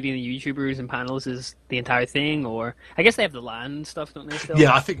meeting the YouTubers and panels is the entire thing, or I guess they have the LAN and stuff, don't they? Still?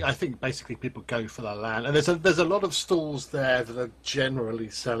 Yeah, I think basically people go for the LAN, and there's a lot of stalls there that are generally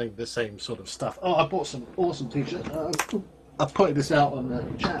selling the same sort of stuff. Oh, I bought some awesome t-shirts. I put this out on the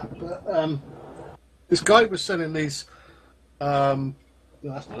chat, but this guy was selling these. No,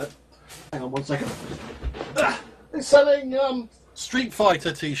 that's not it. Hang on 1 second. He's selling Street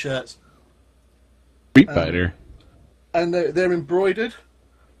Fighter t-shirts. Street Fighter. And they're embroidered.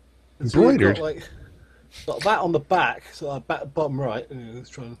 Embroidered? So got that on the back, so bottom right. Let's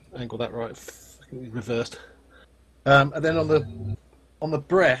try and angle that right. Reversed. And then on the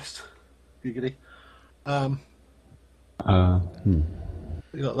breast, giggity.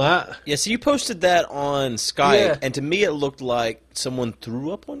 You got that? Yeah, so you posted that on Skype, and to me it looked like someone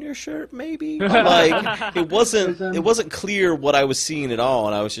threw up on your shirt, maybe? Like, it wasn't clear what I was seeing at all,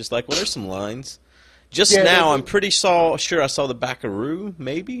 and I was just like, well, there's some lines. Just now, I'm pretty sure I saw the Backaroo,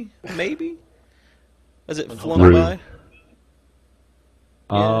 maybe? As it flung by?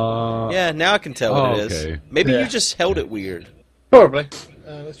 Yeah, now I can tell what it is. Maybe you just held it weird. Probably.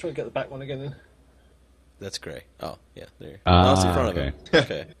 Let's try and get the back one again then. That's great. Oh, yeah, there. No, it's in front of him.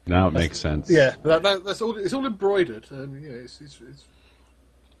 Okay. Now it makes sense. Yeah, that's all. It's all embroidered. It's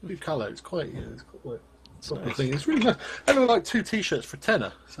good colour. It's quite. It's quite nice. Thing. It's really nice. I got like 2 t-shirts for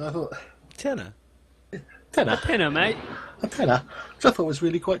 £10, so I thought tenner, mate. A tenner, which I thought was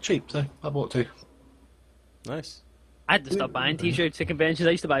really quite cheap. So I bought 2. Nice. I had to stop buying t-shirts at conventions.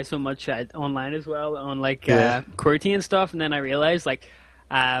 I used to buy so much online as well on like QWERTY and stuff, and then I realized like.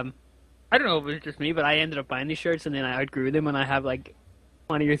 I don't know if it was just me, but I ended up buying these shirts, and then I outgrew them, and I have like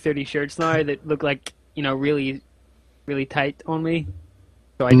 20 or 30 shirts now that look like, really really tight on me,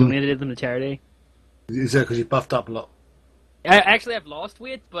 so I donated them to charity. Is that because you buffed up a lot? I've lost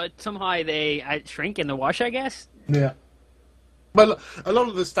weight, but somehow I shrink in the wash, I guess. Yeah. Well, a lot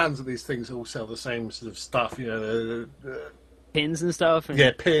of the stands of these things all sell the same sort of stuff, you know. Pins and stuff. And...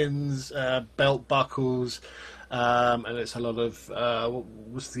 Yeah, pins, belt buckles, and it's a lot of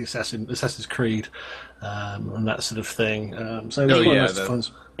what's the Assassin's Creed, and that sort of thing. So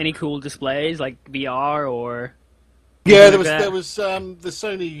any cool displays like VR or? Yeah, there was the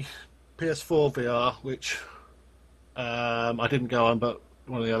Sony PS4 VR, which I didn't go on, but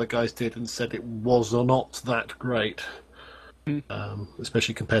one of the other guys did and said it was not that great.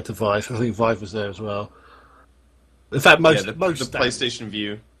 Especially compared to Vive. I think Vive was there as well. In fact, most the stands, PlayStation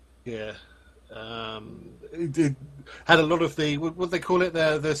View. Yeah, it had a lot of the what do they call it?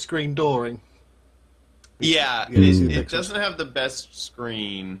 The screen dooring. Yeah, it doesn't have the best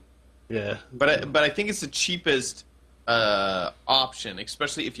screen. Yeah, but I think it's the cheapest option,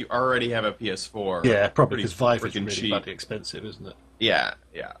 especially if you already have a PS4. Yeah, probably because Vive is freaking really cheap. bloody expensive, isn't it? Yeah.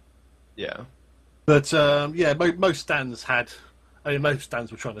 But most stands had. I mean, most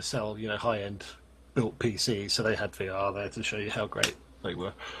stands were trying to sell, high-end built PCs, so they had VR there to show you how great they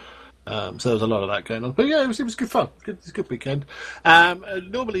were. So there was a lot of that going on. But yeah, it was good fun. It was a good weekend.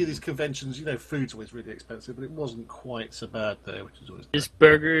 Normally these conventions, food's always really expensive, but it wasn't quite so bad there, which is always just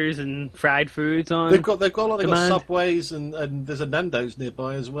burgers and fried foods on. They've got Subways and there's a Nando's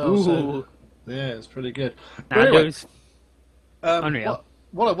nearby as well. Ooh. So yeah, it's pretty good. Nando's. Unreal.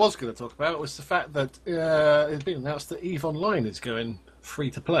 What I was going to talk about was the fact that it's been announced that EVE Online is going free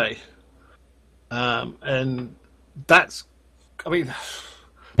to play, and that's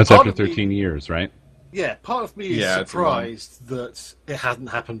after 13 years, right? Yeah, part of me is surprised that it hadn't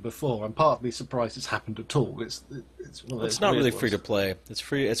happened before, and part of me is surprised it's happened at all. It's one of those It's not really weird free to ones. play. It's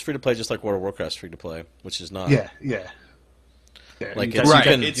free to play just like World of Warcraft's free to play, which is not. Yeah. Like You it's,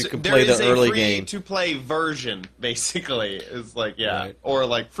 don't- you can play the early game. to play version, basically. Is like Right. or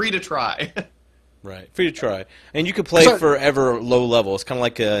like free to try. Right, free to try, and you could play So- forever low level. It's kind of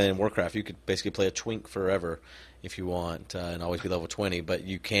like in Warcraft. You could basically play a twink forever if you want, and always be level 20. But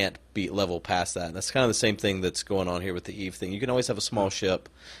you can't beat level past that. And that's kind of the same thing that's going on here with the EVE thing. You can always have a small ship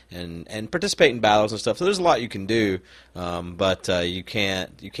and participate in battles and stuff. So there's a lot you can do, but you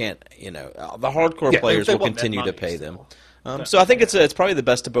can't. The hardcore players they will want their continue to money pay still. them. So I think it's probably the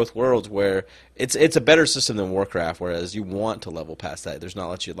best of both worlds, where it's a better system than Warcraft, whereas you want to level past that. There's not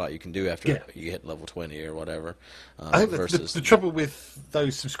a lot you can do after you hit level 20 or whatever. I think versus the trouble with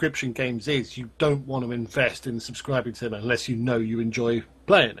those subscription games is you don't want to invest in subscribing to them unless you know you enjoy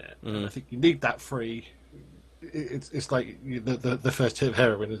playing it. And I think you need that free. It's like the first hit of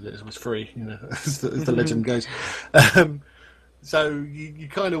heroin, isn't it? It was free, as the legend goes. So you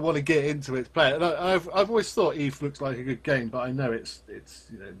kind of want to get into it to play it. And I've always thought EVE looks like a good game, but I know it's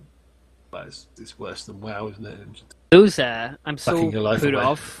worse than WoW, isn't it? Those I'm so Sucking your life put away.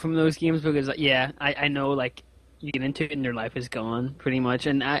 off from those games because I know like you get into it and your life is gone pretty much.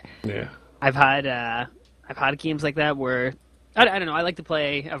 And I've had games like that where I don't know. I like to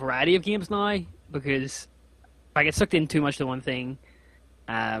play a variety of games now because if I get sucked in too much to one thing,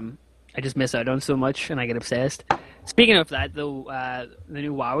 I just miss out on so much and I get obsessed. Speaking of that, though, the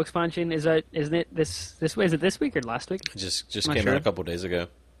new WoW expansion is out, isn't it? This way, is it this week or last week? It just Not came sure. out a couple days ago.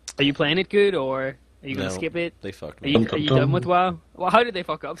 Are you playing it good or are you going to No, skip it? They fucked Are me. you done with WoW? Well, how did they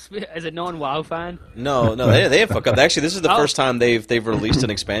fuck up? As a non-WoW fan, No, they didn't fuck up. Actually, this is the first time they've released an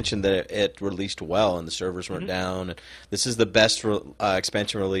expansion that it released well, and the servers weren't down. And this is the best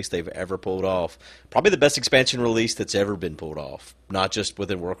expansion release they've ever pulled off. Probably the best expansion release that's ever been pulled off. Not just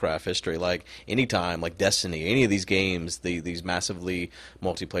within Warcraft history. Like anytime, like Destiny, any of these games, these massively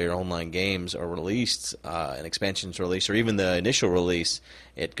multiplayer online games are released, an expansion's released, or even the initial release,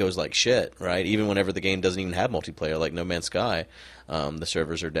 it goes like shit, right? Even whenever the game doesn't even have multiplayer, like No Man's Sky. The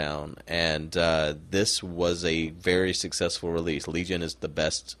servers are down, and this was a very successful release. Legion is the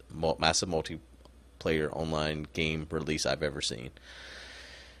best massive multiplayer online game release I've ever seen.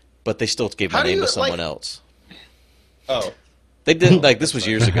 But they still gave my name to someone else. Oh. They did, this was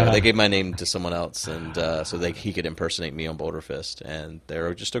years ago. They gave my name to someone else, and so he could impersonate me on Boulder Fist, and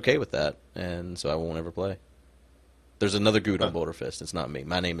they're just okay with that, and so I won't ever play. There's another Good on Boulder Fist. It's not me.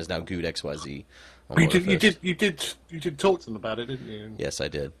 My name is now Good XYZ. You did talk to them about it, didn't you? Yes, I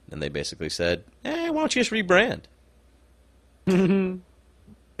did. And they basically said, why don't you just rebrand?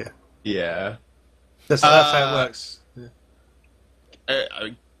 Yeah. That's how it works. Yeah.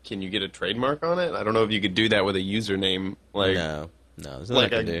 Can you get a trademark on it? I don't know if you could do that with a username, like No, there's nothing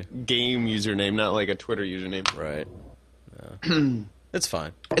like I a can do. game username, not like a Twitter username. Right. No. It's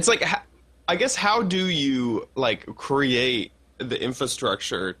fine. It's like I guess how do you like create the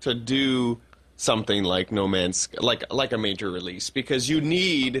infrastructure to do something like No Man's like a major release? Because you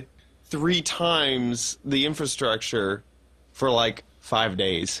need 3 times the infrastructure for like 5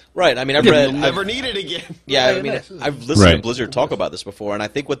 days. Right. I mean, You'll never need it again. Yeah, I mean, I've listened to Right. Blizzard talk about this before, and I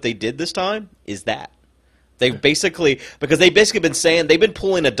think what they did this time is that. They've basically been saying, they've been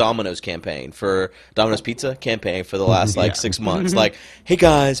pulling a Domino's Pizza campaign for the last, 6 months. Like, hey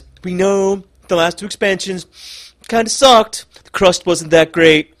guys, we know the last 2 expansions kind of sucked. The crust wasn't that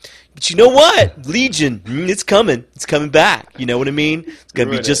great. But you know what? Legion, it's coming. It's coming back. You know what I mean? It's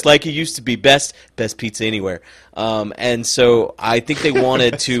going to be just like it used to be. Best pizza anywhere. And so I think they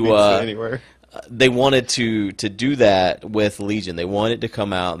wanted to... anywhere. They wanted to do that with Legion. They wanted to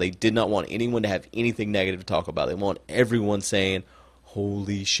come out. They did not want anyone to have anything negative to talk about. They want everyone saying,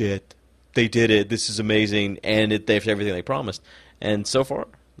 holy shit, they did it. This is amazing. And they've everything they promised. And so far,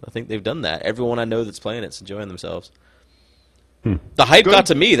 I think they've done that. Everyone I know that's playing it's enjoying themselves. The hype got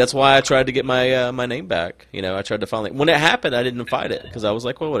to me. That's why I tried to get my my name back. You know, I tried to finally... When it happened, I didn't fight it because I was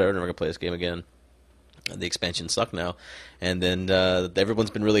like, well, whatever, I'm never going to play this game again. The expansion suck now, and then everyone's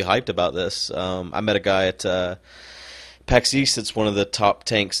been really hyped about this. I met a guy at PAX East that's one of the top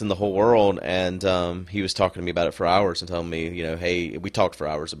tanks in the whole world, and he was talking to me about it for hours and telling me, you know, hey, we talked for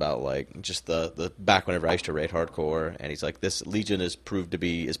hours about like just the back whenever I used to raid hardcore, and he's like, this Legion is proving to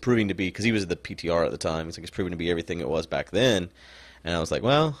be because he was at the PTR at the time. He's like, it's proving to be everything it was back then. And I was like,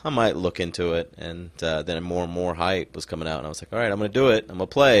 well, I might look into it. And then more and more hype was coming out. And I was like, all right, I'm going to do it. I'm going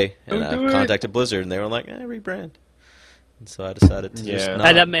to play. And I contacted Blizzard, and they were like, rebrand. And so I decided to just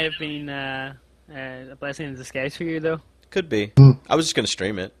not. That may have been a blessing in disguise for you, though. Could be. I was just going to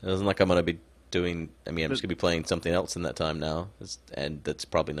stream it. It wasn't like I'm going to be doing... I mean, I'm just going to be playing something else in that time now. And that's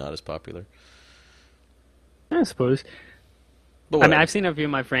probably not as popular. I suppose. But I mean, I've seen a few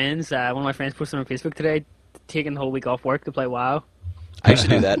of my friends. One of my friends posted on Facebook today, taking the whole week off work to play WoW. I used to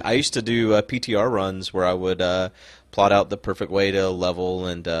do that. I used to do PTR runs where I would plot out the perfect way to level,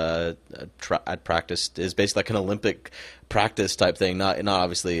 and I'd practice. It's basically like an Olympic practice type thing, not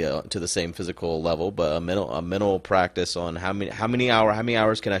obviously to the same physical level, but a mental practice on how many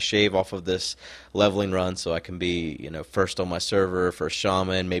hours can I shave off of this leveling run so I can be, you know, first on my server, first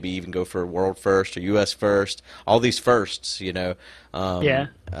shaman, maybe even go for world first or US first, all these firsts, you know.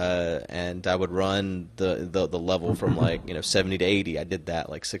 And I would run the level from 70 to 80. I did that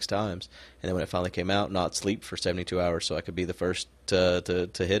like 6 times, and then when it finally came out, not sleep for 72 hours so I could be the first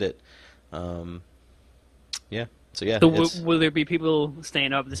to hit it. So will there be people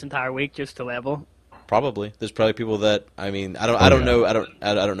staying up this entire week just to level? Probably. There's probably people that I don't know. I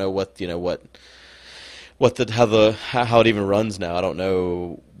don't know how it even runs now. I don't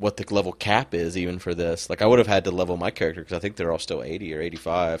know what the level cap is even for this. Like I would have had to level my character because I think they're all still 80 or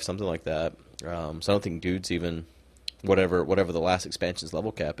 85, something like that. So I don't think dude's even whatever the last expansion's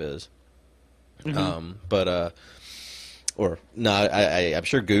level cap is. I'm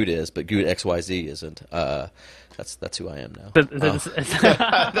sure Good is, but Good XYZ isn't. That's who I am now.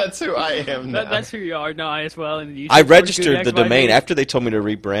 That's who I am now. That's who you are now as well. And I registered the domain after they told me to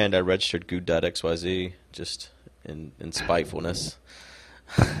rebrand. I registered Good.xyz just in spitefulness.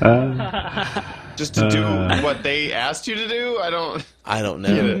 Just to do what they asked you to do? I don't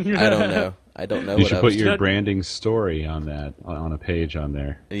know. I don't know. You should put your branding story on that on a page on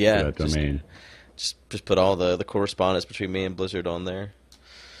there. Yeah, for that domain. Just put all the correspondence between me and Blizzard on there.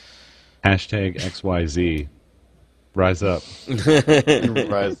 Hashtag XYZ. Rise up.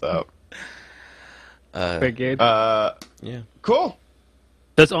 Rise up. Very good. Yeah. Cool.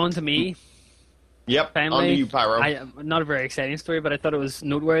 That's on to me. Yep. Finally, on to you, Pyro. Not a very exciting story, but I thought it was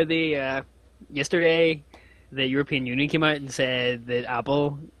noteworthy. Yesterday, the European Union came out and said that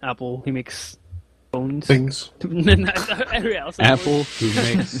Apple, who makes phones, everybody else, Apple, who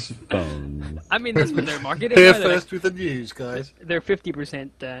makes phones. I mean, that's what they're marketing. Here first with the news, guys. They're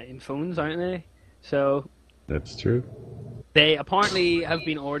 50% in phones, aren't they? So that's true. They apparently have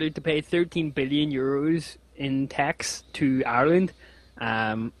been ordered to pay 13 billion euros in tax to Ireland.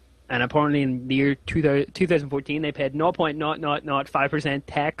 And apparently in the year 2014, they paid 0.0005%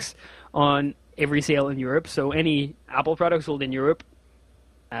 tax on every sale in Europe. So any Apple product sold in Europe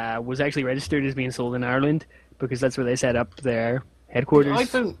was actually registered as being sold in Ireland because that's where they set up their headquarters. I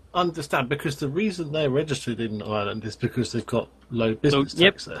don't understand, because the reason they're registered in Ireland is because they've got low business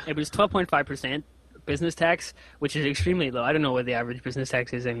tax there. It was 12.5% business tax, which is extremely low. I don't know what the average business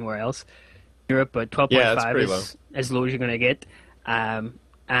tax is anywhere else in Europe, but 12.5 is as low as you're going to get.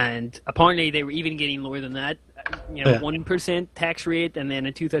 And apparently they were even getting lower than that, 1% tax rate, and then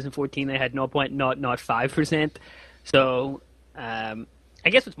in 2014 they had 0.005%. So I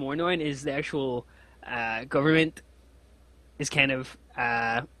guess what's more annoying is the actual government is kind of,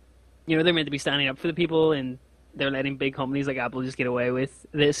 they're meant to be standing up for the people, and they're letting big companies like Apple just get away with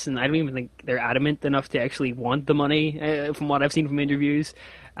this, and I don't even think they're adamant enough to actually want the money, from what I've seen from interviews.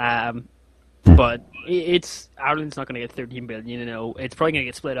 But Ireland's not going to get 13 billion, it's probably going to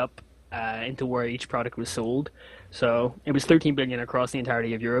get split up into where each product was sold. So it was 13 billion across the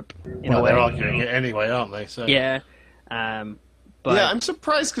entirety of Europe. They're arguing it anyway, aren't they? So. Yeah. But yeah, I'm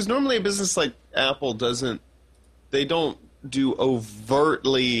surprised because normally a business like Apple they don't do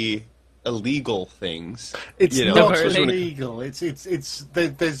overtly illegal things. It's you know, not especially illegal.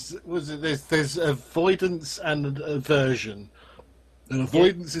 There's avoidance and aversion. And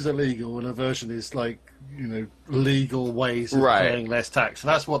avoidance is illegal, and aversion is legal ways of paying less tax. And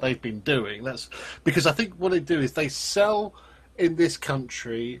that's what they've been doing. That's because I think what they do is they sell in this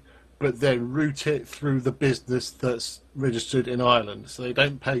country, but then route it through the business that's registered in Ireland. So they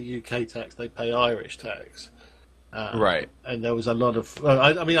don't pay UK tax; they pay Irish tax. Right. And there was a lot of.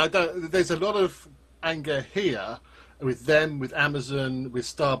 There's a lot of anger here with them, with Amazon, with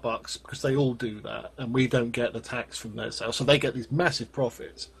Starbucks, because they all do that, and we don't get the tax from their sales. So they get these massive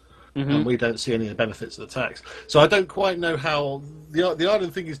profits, and we don't see any of the benefits of the tax. So I don't quite know how the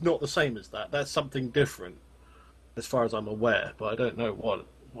Ireland thing is not the same as that. That's something different, as far as I'm aware. But I don't know what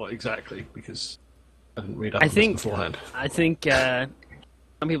exactly, because I didn't read up on this beforehand. I think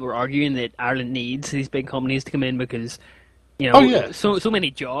some people are arguing that Ireland needs these big companies to come in because, so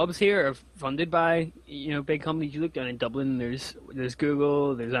many jobs here are funded by big companies. You look down in Dublin, there's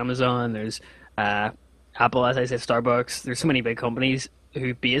Google, there's Amazon, there's Apple, as I said, Starbucks. There's so many big companies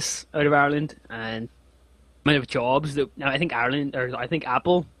who base out of Ireland, and amount of jobs that now I think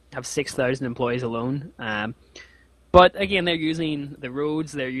Apple have 6,000 employees alone. But again, they're using the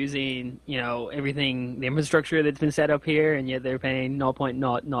roads, they're using everything, the infrastructure that's been set up here, and yet they're paying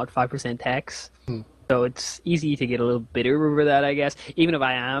 0.05% tax. So it's easy to get a little bitter over that, I guess. Even if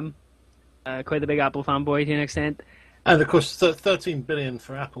I am quite a big Apple fanboy to an extent. And of course, 13 billion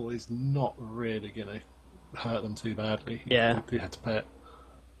for Apple is not really going to hurt them too badly. Yeah, you had to pay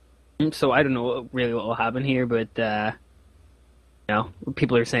it. So I don't know really what will happen here, but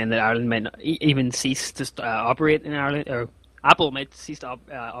people are saying that Ireland might not even cease to operate in Ireland, or Apple might cease to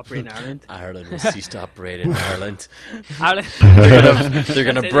operate in Ireland. Ireland will cease to operate in Ireland. Ireland. They're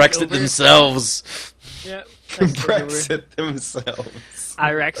gonna Brexit themselves. Yeah, Brexit themselves.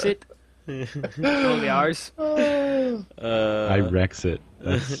 Irexit. Only ours. Irexit.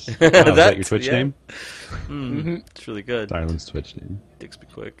 Is that your Twitch name? It's really good. It's Ireland's Twitch name. Dicks be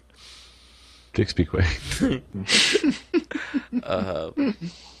quick. Dicks be quick. So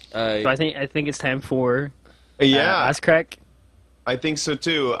I think it's time for Ask Crack. I think so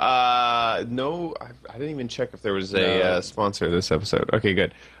too. No, I didn't even check if there was a sponsor of this episode. Okay,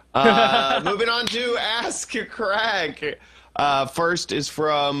 good. Moving on to Ask Crack. First is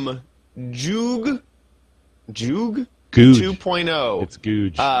from Joog. Joog? Googe. 2.0. It's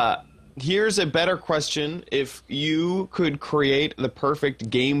Googe. Here's a better question. If you could create the perfect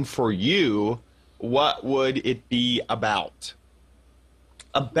game for you, what would it be about?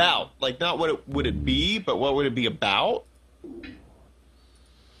 About. Like, not what it would it be, but what would it be about?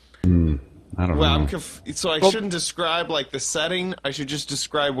 I don't know. So I shouldn't describe, like, the setting. I should just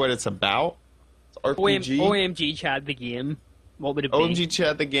describe what it's about. It's RPG. OMG Chad the game. What would it be? OMG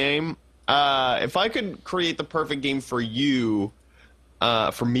Chad the game. If I could create the perfect game for you,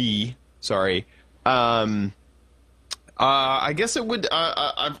 for me, sorry, I guess it would.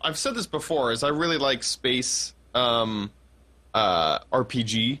 I've said this before. Is I really like space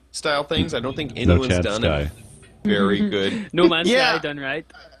RPG style things. I don't think anyone's done it very good. No Man's Sky done right.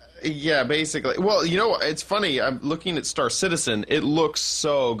 Yeah, basically. Well, it's funny. I'm looking at Star Citizen. It looks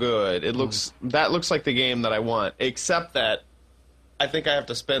so good. That looks like the game that I want. Except that I think I have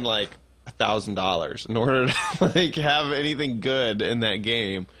to spend like $1,000 in order to have anything good in that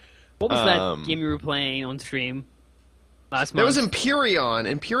game. What was that game you were playing on stream last month? That was Empyrean.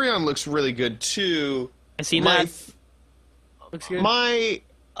 Empyrean looks really good too. I seen that. Looks good. My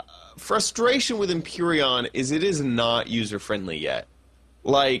frustration with Empyrean is it is not user friendly yet.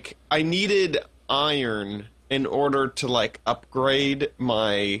 Like, I needed iron in order to upgrade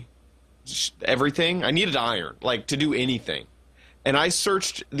my everything. I needed iron to do anything. And I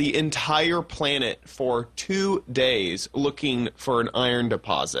searched the entire planet for 2 days looking for an iron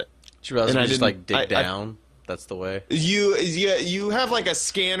deposit. Did you realize you just dig down? That's the way. You have a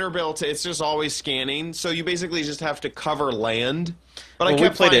scanner built. It's just always scanning. So you basically just have to cover land. But I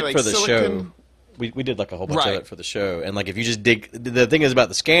kept played finding, it for the silicon. show. We did a whole bunch of it for the show, and if you just dig, the thing is about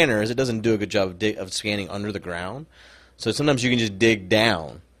the scanners, it doesn't do a good job of scanning under the ground. So sometimes you can just dig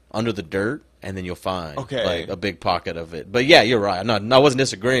down under the dirt, and then you'll find Okay. like a big pocket of it. But yeah, you're right. I wasn't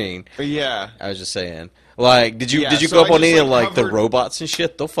disagreeing. Yeah. I was just saying. Like, did you Yeah, so go up I on just, any of like, like the hovered- robots and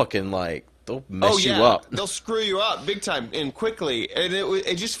shit? They'll fucking like they'll mess you up. They'll screw you up big time and quickly, and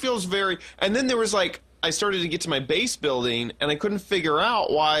it just feels very. And then there was like I started to get to my base building, and I couldn't figure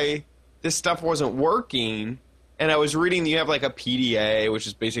out why this stuff wasn't working. And I was reading you have like a PDA, which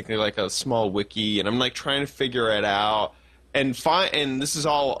is basically like a small wiki, and I'm like trying to figure it out. And this is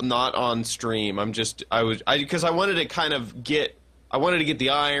all not on stream. Because I wanted to kind of get the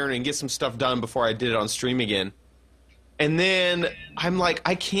iron and get some stuff done before I did it on stream again. And then I'm like,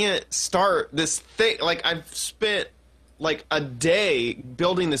 I can't start this thing. Like, I've spent like a day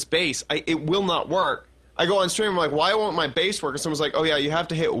building this base. It will not work. I go on stream, I'm like, why won't my base work? And someone's like, oh yeah, you have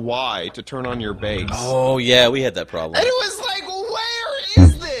to hit Y to turn on your base. Oh yeah, we had that problem. And it was like, where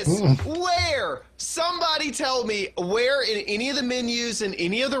is this? Where? Somebody tell me where in any of the menus and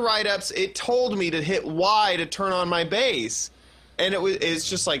any of the write-ups it told me to hit Y to turn on my base. And it's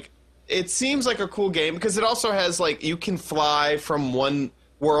just like, it seems like a cool game because it also has like, you can fly from one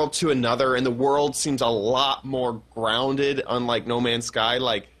world to another, and the world seems a lot more grounded, unlike No Man's Sky.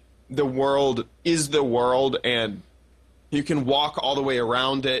 Like, the world is the world, and you can walk all the way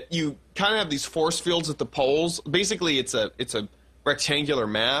around it. You kind of have these force fields at the poles. Basically, it's a rectangular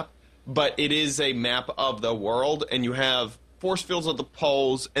map, but it is a map of the world, and you have force fields at the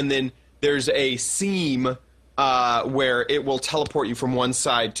poles, and then there's a seam where it will teleport you from one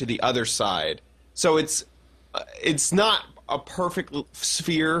side to the other side. So it's not a perfect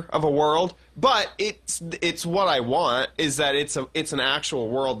sphere of a world, but it's what I want, is that it's an actual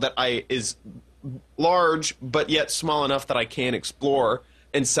world that is large but yet small enough that I can explore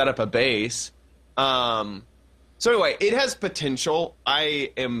and set up a base. So anyway, it has potential.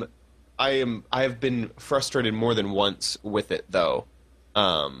 I have been frustrated more than once with it though.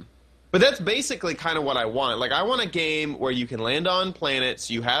 But that's basically kind of what I want. Like, I want a game where you can land on planets,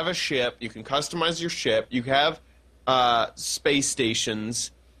 you have a ship, you can customize your ship, you have space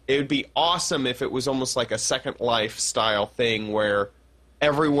stations. It would be awesome if it was almost like a Second Life style thing where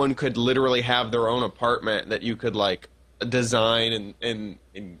everyone could literally have their own apartment that you could like design and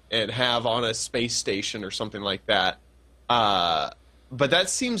have on a space station or something like that. But that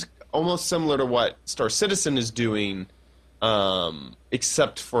seems almost similar to what Star Citizen is doing,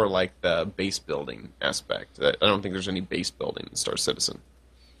 except for like the base building aspect. I don't think there's any base building in Star Citizen.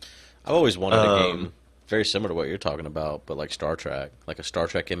 I've always wanted a game very similar to what you're talking about, but like Star Trek, like a Star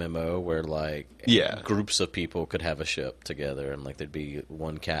Trek MMO where like groups of people could have a ship together and like there'd be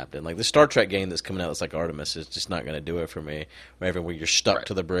one captain. Like the Star Trek game that's coming out that's like Artemis is just not going to do it for me. Where you're stuck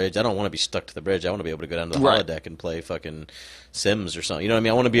to the bridge. I don't want to be stuck to the bridge. I want to be able to go down to the holodeck and play fucking Sims or something. You know what I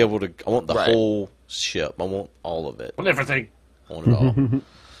mean? I want to be able to. I want the whole ship. I want all of it. I want everything. I want it all.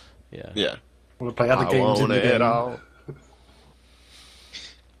 Yeah. I want to play other games in the game. All.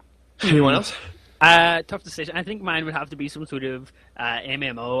 Anyone else? Tough decision. I think mine would have to be some sort of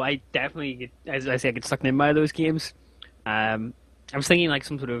MMO. I definitely, as I say, I get sucked in by those games. I was thinking like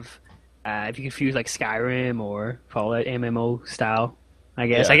some sort of, if you could fuse like Skyrim or Fallout MMO style. I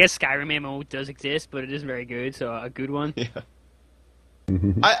guess. Yeah. I guess Skyrim MMO does exist, but it isn't very good. So a good one. Yeah.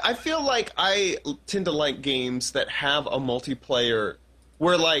 I feel like I tend to like games that have a multiplayer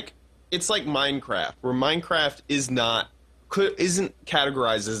where like it's like Minecraft, where Minecraft isn't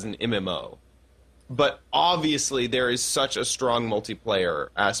categorized as an MMO. But obviously there is such a strong multiplayer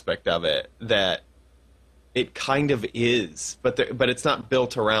aspect of it that it kind of is, but it's not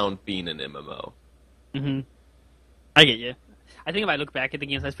built around being an MMO. Mm-hmm. I get you. I think if I look back at the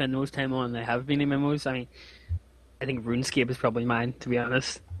games I spend the most time on, they have been MMOs. I mean, I think RuneScape is probably mine, to be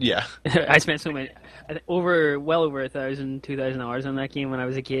honest. Yeah. I spent so many, well over 1,000, 2,000 hours on that game when I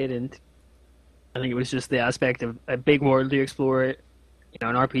was a kid, and I think it was just the aspect of a big world to explore, an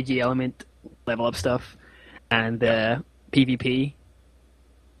RPG element, level up stuff, and PvP.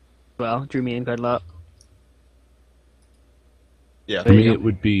 Well, drew me in quite a lot. Yeah. For me, it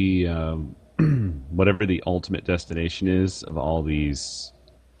would be whatever the ultimate destination is of all these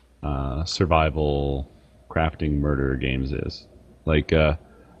survival crafting murder games is. Like, I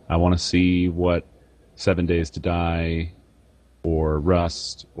want to see what 7 Days to Die or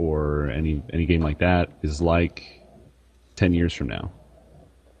Rust or any game like that is like 10 years from now.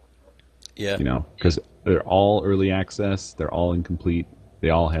 Yeah. Because they're all early access, they're all incomplete, they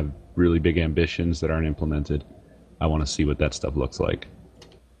all have really big ambitions that aren't implemented. I want to see what that stuff looks like.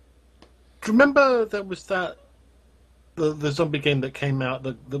 Do you remember there was the zombie game that came out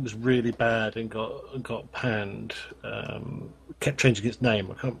that was really bad and got panned? Kept changing its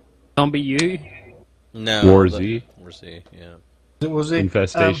name. I can't. Zombie U? No. War Z, War Z, yeah. Was it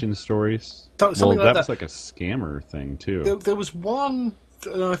infestation stories. something Well, like that that. was like a scammer thing too. There was one,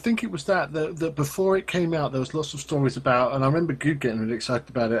 I think it was that before it came out, there was lots of stories about, and I remember Good getting really excited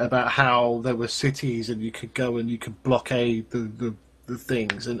about it, about how there were cities and you could go and you could blockade the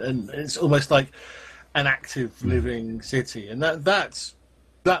things, and it's almost like an active living city, and that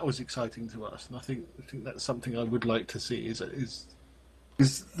was exciting to us, and I think that's something I would like to see. Is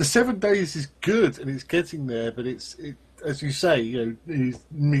the 7 days is good and it's getting there, but it, as you say, it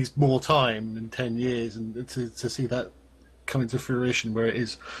needs more time than 10 years, and to see that come into fruition where it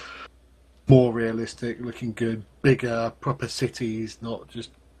is more realistic, looking good, bigger, proper cities, not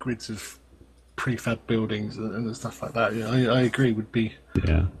just grids of prefab buildings and stuff like that. I agree, would be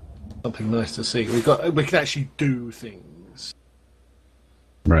Yeah. something nice to see. We can actually do things.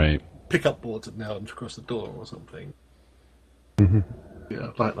 Right. Pick up boards and nail them across the door or something. Mhm.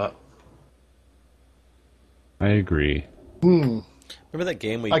 Yeah, like that. I agree. Remember that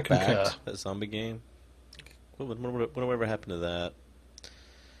game we I concur. backed? That zombie game? Whatever happened to that?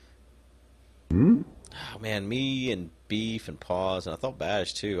 Hmm? Oh man, me and Beef and Paws, and I thought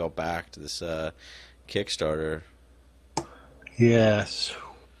Bash too, all backed this Kickstarter. Yes.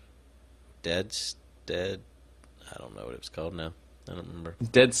 Dead. I don't know what it was called now. I don't remember.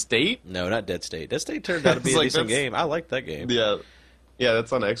 Dead State? No, not Dead State. Dead State turned out to be It's a like, decent that's- game. I liked that game. Yeah,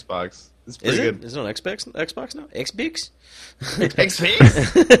 that's on Xbox. It's Is pretty it? good. Is it on Xbox now? Xbox?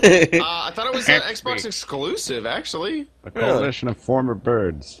 XP? I thought it was an XP. Xbox exclusive, actually. A coalition of former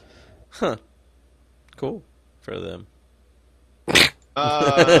birds. Huh. Cool for them.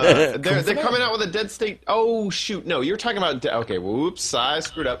 They're coming out with a Dead State. Oh shoot! No, you're talking about. Okay, whoops! I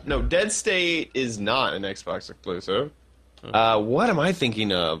screwed up. No, Dead State is not an Xbox exclusive. What am I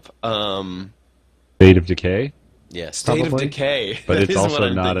thinking of? State of Decay, Yes. State of Probably. Decay. but That it's is also what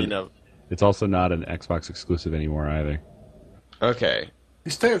I'm not thinking of. It's also not an Xbox exclusive anymore either. Okay.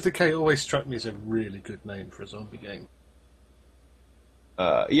 State of Decay always struck me as a really good name for a zombie game.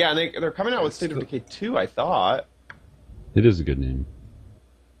 Yeah, and they're coming out with State of Decay 2. I thought. It is a good name.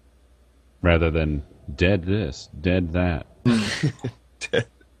 Rather than dead this, dead that.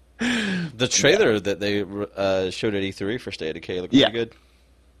 The trailer that they showed at E3 for State of Decay looked Yeah. pretty good.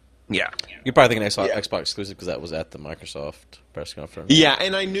 Yeah. You're probably thinking Yeah. Xbox exclusive because that was at the Microsoft press conference. Yeah,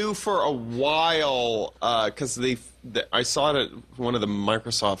 and I knew for a while because I saw it at one of the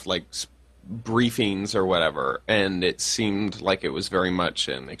Microsoft briefings or whatever, and it seemed like it was very much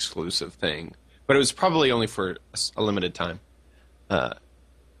an exclusive thing, but it was probably only for a limited time.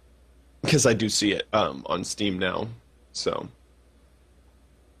 Because I do see it on Steam now, so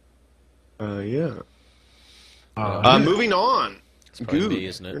yeah. Moving on. It's probably Good. me,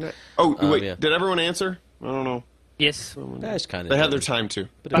 isn't it? You're not- Oh wait, yeah. did everyone answer? I don't know. Yes. That's kind of. They had their time to.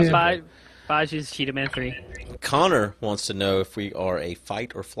 Baj is Cheetah Man 3. Connor wants to know if we are a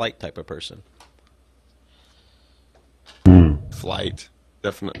fight or flight type of person. Flight,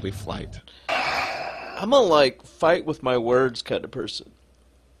 definitely flight. I'm a fight with my words kind of person.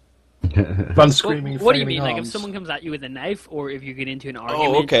 Run screaming. What do you flaming mean? Like if arms. someone comes at you with a knife, or if you get into an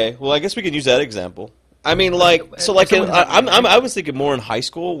argument? Oh, okay. Well, I guess we can use that example. I mean, I was thinking more in high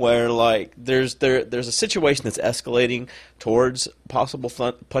school where there's a situation that's escalating towards possible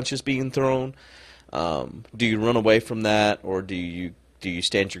punches being thrown. Do you run away from that, or do you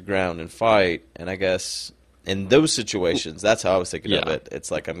stand your ground and fight? And I guess in those situations, that's how I was thinking of Yeah. it.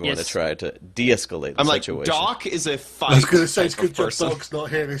 It's like I'm going to Yes. try to de-escale the I'm like, situation. Doc is a fight. I was going to say it's type of good job person. Doc's not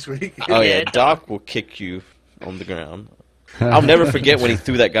here this week. Oh yeah, Yeah, Doc will kick you on the ground. I'll never forget when he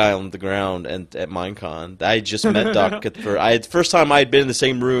threw that guy on the ground at Minecon. I just met Doc first time I had been in the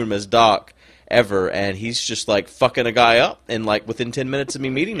same room as Doc ever, and he's just fucking a guy up, and within 10 minutes of me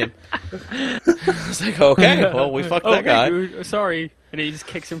meeting him, I was like, okay, well we fucked that guy. Dude, sorry. And he just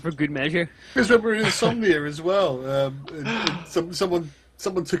kicks him for good measure. Because remember in Insomnia as well, and someone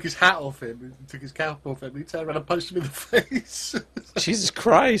took his hat off him, took his cap off him, he turned around and punched him in the face. Jesus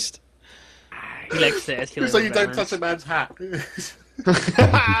Christ! He likes to It escalate. was like you his don't violence. touch a man's hat.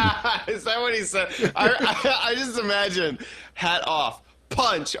 Is that what he said? I just imagine hat off,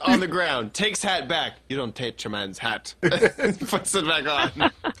 punch on the ground, takes hat back. You don't touch a man's hat. Puts it back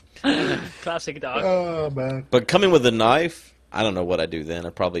on. Classic dog. Oh man. But coming with a knife, I don't know what I'd do then.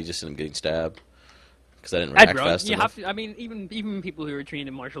 I'd probably just end up getting stabbed because I didn't I'd react run. fast You enough. have to. I mean, even people who are trained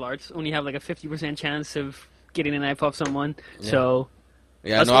in martial arts only have a 50% chance of getting a knife off someone. So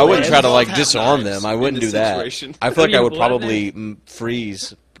Yeah, That's no, I what wouldn't it try is. to Both have disarm knives them. I wouldn't in do this that. situation. I feel like You I would blood probably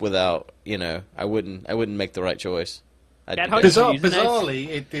freeze without, I wouldn't make the right choice. I'd That do hard- that. Use a knife. Bizarrely,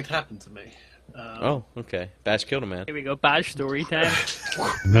 it did happen to me. Oh, okay. Badge killed a man. Here we go, Badge story time.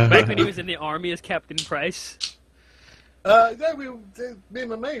 Back when he was in the army as Captain Price. No, me and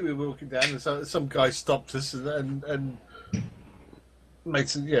my mate, we were walking down, and some guy stopped us and made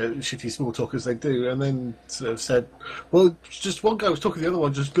some shitty small talk as they do, and then sort of said, "Well, just one guy was talking, the other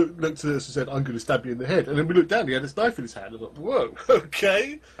one just looked at us and said, 'I'm going to stab you in the head.'" And then we looked down, he had his knife in his hand. I thought, "Whoa,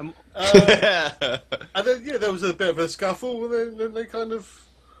 okay." And then there was a bit of a scuffle, and then they kind of.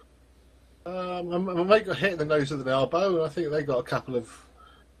 My mate got hit in the nose with an elbow, and I think they got a couple of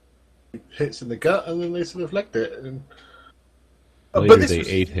hits in the gut, and then they sort of legged it. And Later they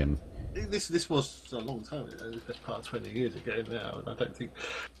ate him. This was a long time ago. It's part of 20 years ago now, and I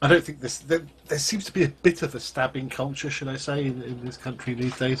don't think this. There seems to be a bit of a stabbing culture, should I say, in this country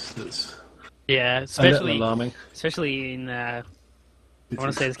these days. That's Yeah, a little alarming. especially in I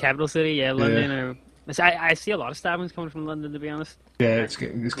want to say the capital city, London. Yeah. Or I see a lot of stabbings coming from London, to be honest. Yeah, it's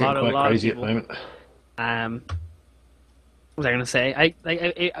getting lot quite of crazy at the people. moment. What was I going to say?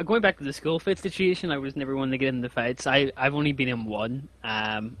 I going back to the school fight situation. I was never one to get into fights. I've only been in one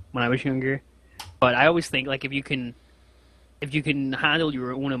when I was younger, but I always think like if you can handle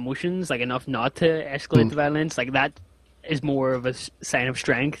your own emotions like enough not to escalate the violence, like that is more of a sign of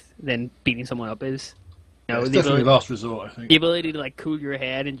strength than beating someone up is. You know, It's the definitely ability, last resort, I think. the ability to like cool your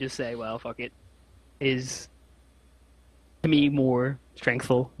head and just say, "Well, fuck it," is to me more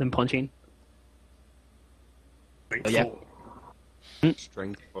strengthful than punching. Yeah.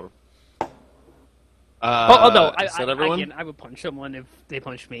 Strengthful. Although is that everyone? again, I would punch someone if they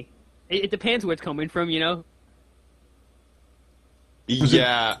punched me. It depends where it's coming from, you know.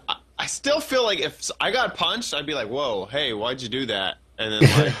 Yeah, I still feel like if I got punched, I'd be like, "Whoa, hey, why'd you do that?" And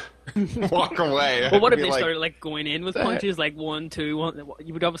then like walk away. Well, what I'd if be they like, started like going in with punches, like 1, 2, 1?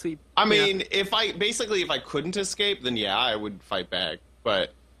 You would obviously. I mean, if I couldn't escape, then yeah, I would fight back.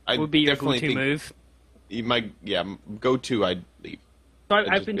 But I would be your definitely go-to think move. my go-to, I'd leave. So I'd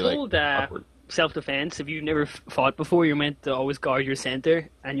I've just been be, like, told awkward. self-defense. If you've never fought before, you're meant to always guard your center,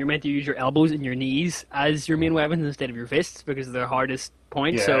 and you're meant to use your elbows and your knees as your main weapons instead of your fists because they're the hardest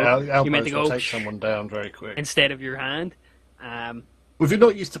point. Yeah, so elbows you're meant to will go take someone down very quick. instead of your hand. Well, if you're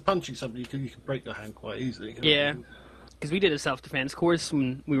not used to punching somebody, you can break your hand quite easily. can't Yeah. you? Because we did a self-defense course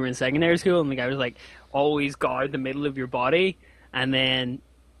when we were in secondary school, and the guy was like, always guard the middle of your body, and then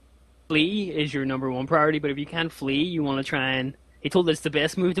flee is your number one priority, but if you can't flee, you want to try and... He told us the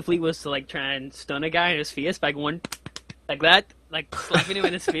best move to flee was to like try and stun a guy in his face by going like that, like slapping him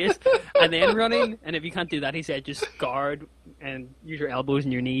in his face, and then running, and if you can't do that, he said just guard and use your elbows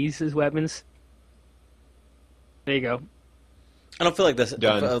and your knees as weapons. There you go. I don't feel like that's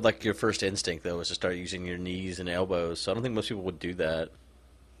Done. like your first instinct though is to start using your knees and elbows. So I don't think most people would do that.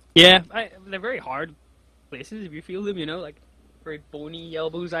 Yeah, they're very hard places if you feel them, you know, like very bony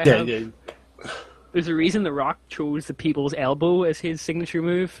elbows I Yeah, have. yeah. There's a reason The Rock chose the people's elbow as his signature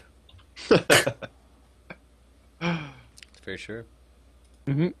move. It's very sure.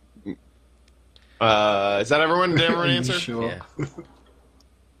 Is that everyone? Did everyone answer? Sure. Yeah.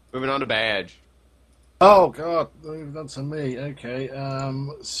 Moving on to badge. Oh God, that's on me. Okay,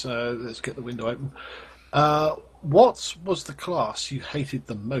 so let's get the window open. What was the class you hated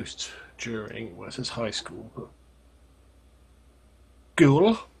the most during? Well, it says high school, but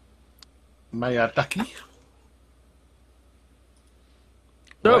Ghoul, Mayadaki.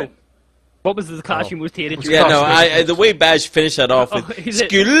 So, Right. what was the class you most hated? Yeah, no. Class The way Badge finished that off with is it-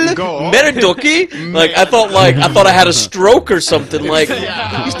 "Skul Go. Meridoki," like I thought I had a stroke or something. Like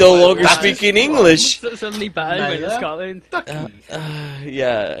he's no longer speaking English. Suddenly bad went to Maya? Scotland.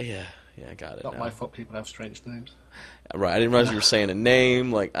 Yeah, I got it. Not now. my fault. People have strange names. Right, I didn't realize you were saying a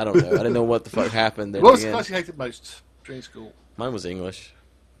name. Like I don't know. I didn't know what the fuck happened there. What at was the the end. class you hated most during school? Mine was English,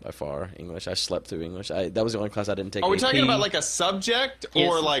 by far. English. I slept through English. That was the only class I didn't take. Are we AP. talking about like a subject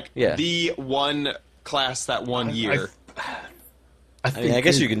or Yes. like Yeah. the one class that one year? I mean, I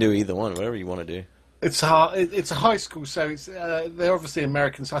guess you can do either one, whatever you want to do. It's hard. It's a high school, so it's they're obviously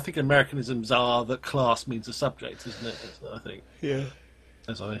Americans. I think Americanisms are that class means a subject, isn't it? I think. Yeah.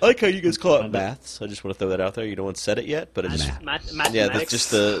 As I I like how you guys call it maths. I just want to throw that out there. You don't want to said it yet, but it just Mathematics. yeah, that's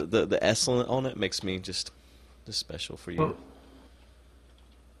just the S on it makes me just special for you. Well-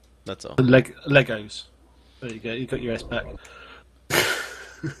 That's all. The Legos. There you go. You got your S back. Did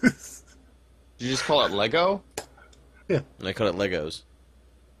you just call it Lego? And I call it Legos.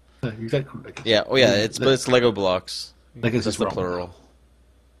 No, you don't call it Legos. Yeah. Oh yeah. It's Lego blocks. Legos That's is the wrong. plural.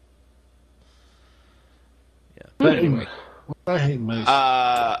 But anyway, what I hate most.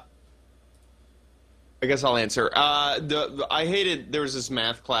 I guess I'll answer. I hated. There was this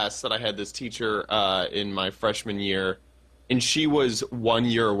math class that I had this teacher in my freshman year, and she was 1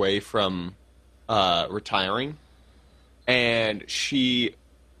 year away from retiring, and she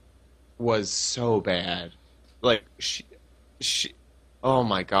was so bad. Like she oh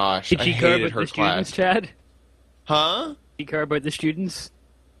my gosh, Did I she care hated about her the students, class. Chad? Huh? Did she care about the students?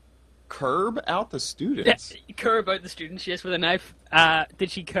 Curb out the students. Care about the students, yes, with a knife. Did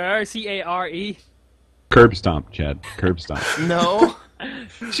she care? C-A-R-E? Curb stomp, Chad. Curb stomp. No,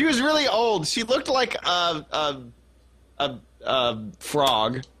 she was really old. She looked like a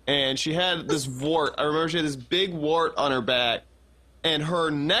frog, and she had this wart. I remember she had this big wart on her back, and her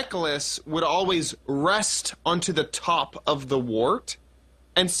necklace would always rest onto the top of the wart,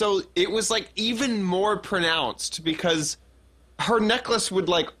 and so it was like even more pronounced because her necklace would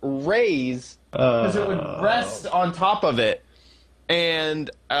like raise because it would rest on top of it,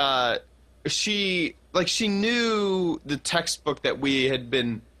 and she knew the textbook that we had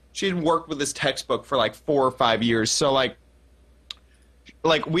been. She had worked with this textbook for like 4 or 5 years, so like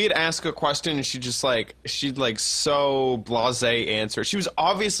we'd ask a question and she'd so blasé answer. She was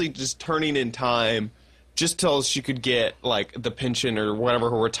obviously just turning in time just till she could get like the pension or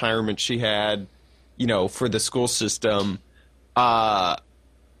whatever her retirement she had, for the school system. Oh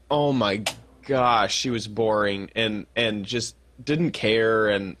my gosh, she was boring and just didn't care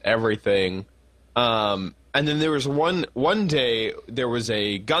and everything. And then there was one day there was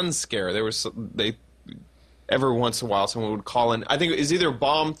a gun scare. Every once in a while someone would call in. I think it was either a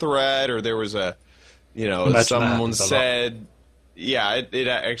bomb threat or there was someone said, yeah, it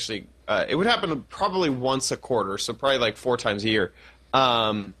actually it would happen probably once a quarter, so probably like 4 times a year.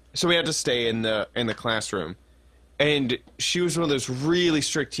 So we had to stay in the classroom. And she was one of those really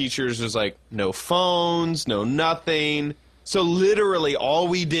strict teachers. There's like no phones, no nothing. So literally all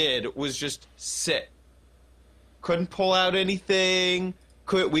we did was just sit. Couldn't pull out anything.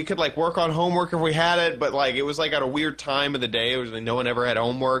 We could like work on homework if we had it, but like it was like at a weird time of the day. It was like no one ever had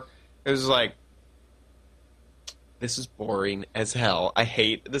homework. It was like, this is boring as hell. I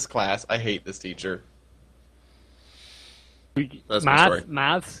hate this class. I hate this teacher. That's my story.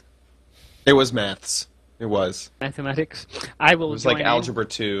 Maths? It was maths. It was. Mathematics. It was like Algebra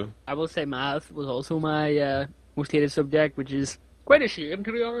 2. I will say math was also my most hated subject, which is quite a shame,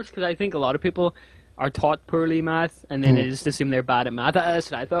 to be honest, because I think a lot of people are taught poorly math, and then they just assume they're bad at math.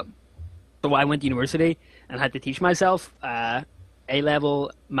 That's what I thought. So I went to university and had to teach myself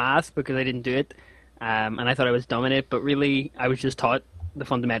A-level math because I didn't do it, and I thought I was dumb in it, but really I was just taught the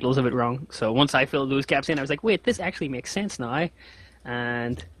fundamentals of it wrong. So once I filled those gaps in, I was like, wait, this actually makes sense now.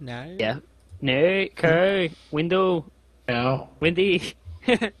 And No. yeah. No, okay. Window. No. Windy.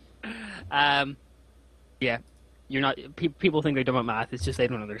 Yeah. You're not. People think they're dumb at math. It's just they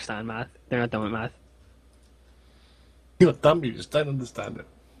don't understand math. They're not dumb at math. You're not dumb. You just don't understand it.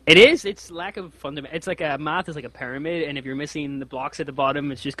 It is. It's lack of fundament. It's like math is like a pyramid, and if you're missing the blocks at the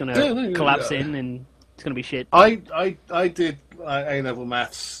bottom, it's just gonna collapse in, and it's gonna be shit. I did A-level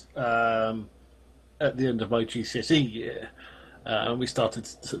maths at the end of my GCSE year, and we started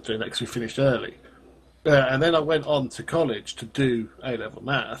doing that because we finished early. And then I went on to college to do A-level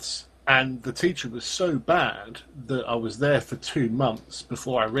maths, and the teacher was so bad that I was there for 2 months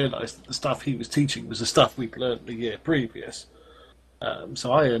before I realised that the stuff he was teaching was the stuff we'd learned the year previous.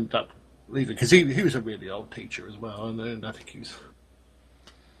 So I ended up leaving, because he was a really old teacher as well, and I think he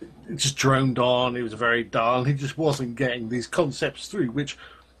just droned on. He was very dull. He just wasn't getting these concepts through, which,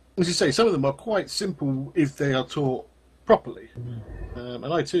 as you say, some of them are quite simple if they are taught properly. And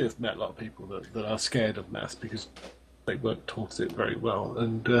I too have met a lot of people that are scared of maths because they weren't taught it very well.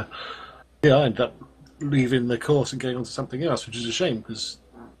 And I ended up leaving the course and going on to something else, which is a shame because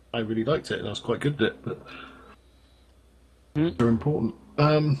I really liked it and I was quite good at it. But they're important.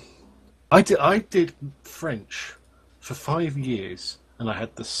 I did French for 5 years, and I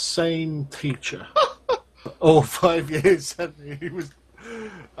had the same teacher for all 5 years. And he was,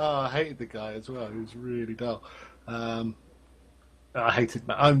 I hated the guy as well. He was really dull. I hated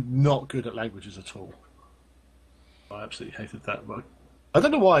math. I'm not good at languages at all. I absolutely hated that. But I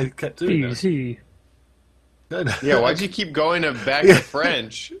don't know why I kept doing that. Easy. Yeah, why'd you keep going back to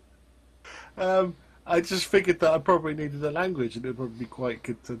French? I just figured that I probably needed a language and it would probably be quite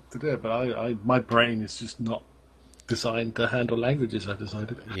good to do it, but my brain is just not designed to handle languages, I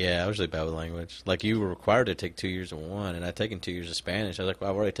decided. Yeah, I was really bad with language. Like, you were required to take 2 years in one, and I'd taken 2 years of Spanish. I was like,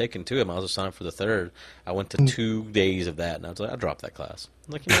 well, I've already taken 2 of them. I was just sign up for the third. I went to 2 days of that, and I was like, I'll drop that class.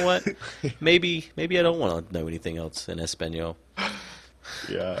 I'm like, you know what? maybe I don't want to know anything else in Espanol.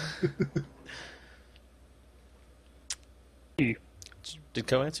 Yeah. Did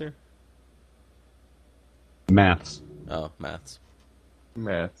Co answer? Maths. Oh, maths.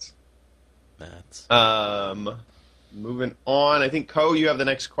 Maths. Maths. Moving on. I think, Co, you have the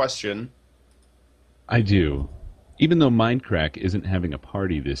next question. I do. Even though Mindcrack isn't having a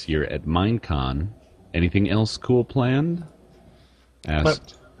party this year at Minecon, anything else cool planned?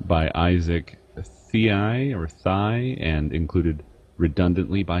 Asked by Isaac Thai and included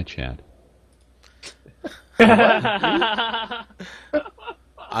redundantly by Chad.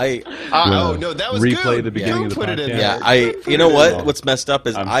 Oh no, that was replay good. the beginning You of the put it in podcast. there. You know what? What's messed up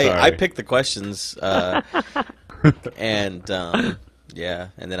is I'm I sorry. picked the questions, and yeah,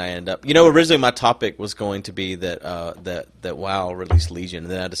 and then I end up. Originally my topic was going to be that WoW released Legion,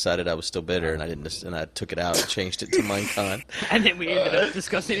 and then I decided I was still bitter, and I took it out and changed it to Minecon. And then we ended up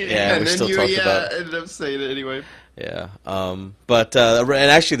discussing it. Yeah, And we then still you talked about it. ended up saying it anyway. Yeah, and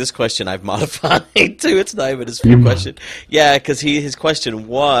actually this question I've modified too. It's not even his full question. Yeah, because his question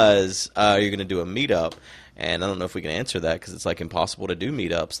was, are you going to do a meetup? And I don't know if we can answer that because it's like impossible to do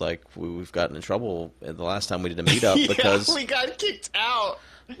meetups. Like we've gotten in trouble the last time we did a meetup because we got kicked out.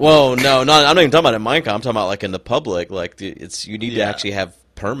 well, no, I'm not even talking about in Minecraft. I'm talking about like in the public. Like you need to actually have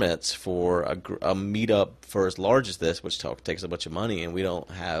permits for a meetup for as large as this, which takes a bunch of money, and we don't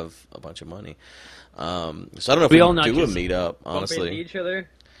have a bunch of money. So I don't know if we all can not do a just meetup. Bump into Honestly, each other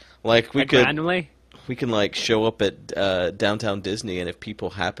like we like could. randomly. We can like show up at downtown Disney, and if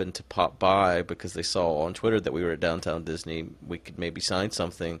people happen to pop by because they saw on Twitter that we were at downtown Disney, we could maybe sign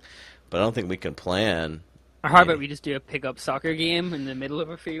something. But I don't think we can plan. Or how about we just do a pickup soccer game in the middle of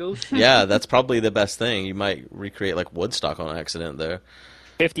a field? Yeah, that's probably the best thing. You might recreate like Woodstock on accident there.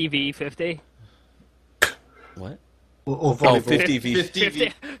 50v50. What? Or volleyball. 50v.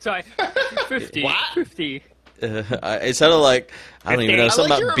 50. Sorry. 50. What? 50. It sounded like I don't even know I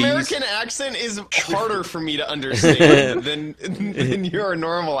something like your about bees. American accent is harder for me to understand than your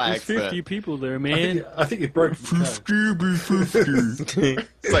normal There's accent. 50 people there, I man. think, I think you've broken the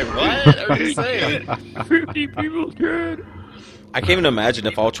It's like, what are you saying? 50 people dead. I can't even imagine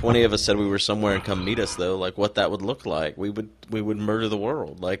if all 20 of us said we were somewhere and come meet us though, like what that would look like. We would murder the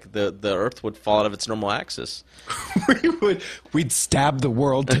world. Like the Earth would fall out of its normal axis. We'd stab the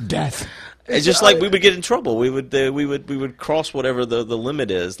world to death. It's just like we would get in trouble. We would cross whatever the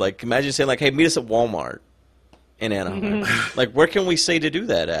limit is. Like imagine saying like, "Hey, meet us at Walmart in Anaheim." Like where can we say to do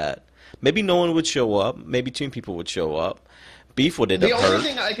that at? Maybe no one would show up. Maybe 2 people would show up. Beef would end The up only hurt.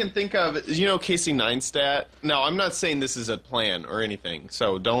 thing I can think of is, Casey Neistat. Now, I'm not saying this is a plan or anything,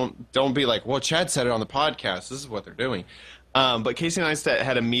 so don't be like, well, Chad said it on the podcast. This is what they're doing. But Casey Neistat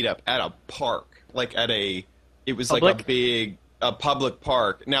had a meetup at a park, like it was Public? like a public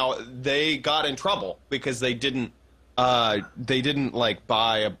park. Now, they got in trouble because they didn't like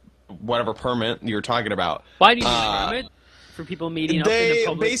buy whatever permit you're talking about. Why do you need a permit for people meeting up in the They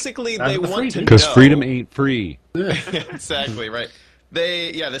public? basically And they the want to freedom. Because know. freedom ain't free. Exactly right.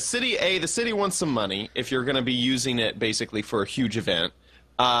 The city wants some money if you're going to be using it basically for a huge event,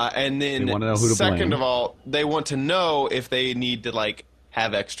 and then They wanna know who to second blame. of all, they want to know if they need to like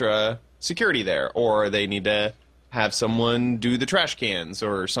have extra security there, or they need to have someone do the trash cans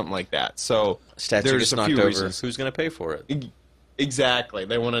or something like that. So Statue there's gets a knocked few over. reasons. Who's going to pay for it? Exactly.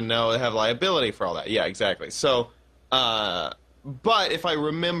 They want to know they have liability for all that. Yeah, exactly. So, but if I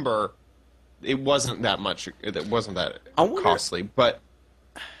remember, it wasn't that much. It wasn't that I wonder- costly. But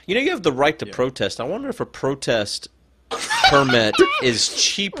You have the right to protest. I wonder if a protest permit is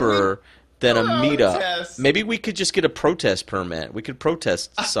cheaper than a meetup. Protest. Maybe we could just get a protest permit. We could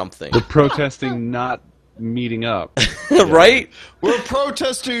protest something. We're protesting not meeting up. Right? we're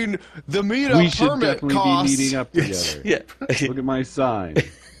protesting the meetup We should permit definitely costs. be meeting up together. Yeah. Look at my sign.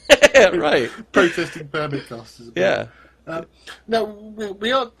 Right. protesting permit costs. Is a bit. Yeah. No,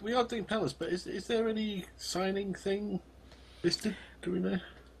 we are doing panels, but is there any signing thing listed? Do we know?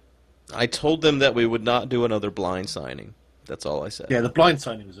 I told them that we would not do another blind signing. That's all I said. Yeah, the blind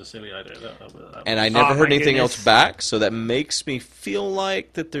signing was a silly idea. And I never Oh, heard my anything goodness. else back, so that makes me feel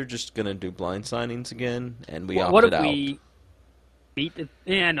like that they're just going to do blind signings again, and we What opted if out. we beat the...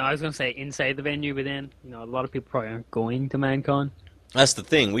 Yeah, no, I was going to say inside the venue, but then, a lot of people probably aren't going to ManCon. That's the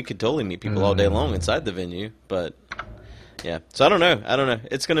thing. We could totally meet people all day long inside the venue, but yeah. So I don't know.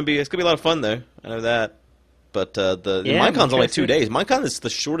 It's gonna be a lot of fun though. I know that. But the Yeah, I'm MineCon's only 2 interested. days. MineCon is the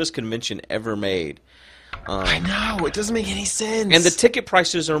shortest convention ever made. I know it doesn't make any sense. And the ticket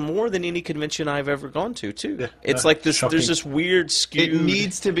prices are more than any convention I've ever gone to, too. Yeah, It's like this. shocking. There's this weird skew. it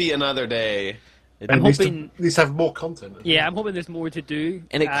needs to be another day. And needs hoping- to have more content. Yeah, I'm hoping there's more to do.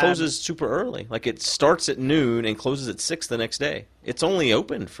 And it closes super early. Like it starts at noon and closes at 6 the next day. It's only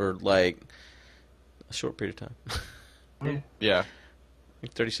open for like a short period of time, Yeah.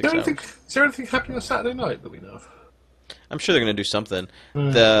 like 36 hours. Is there anything happening on Saturday night that we know of? I'm sure they're going to do something.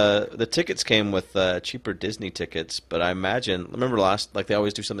 Hmm. The tickets came with cheaper Disney tickets, but I imagine, remember they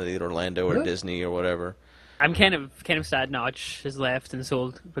always do something at either Orlando or Really? Disney or whatever. I'm kind of sad Notch has left and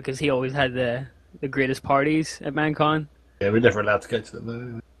sold because he always had the greatest parties at ManCon. Yeah, we're never allowed to go to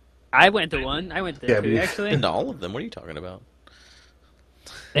them. I went to one. I went to Yeah, two, but- actually. And all of them, what are you talking about?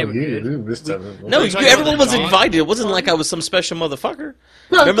 They were good. No, talking about everyone the was con? invited. It wasn't like I was some special motherfucker.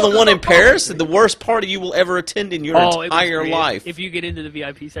 No, Remember the no, one no, in no, Paris? no. The worst party you will ever attend in your Oh, it was entire great. life. If you get into the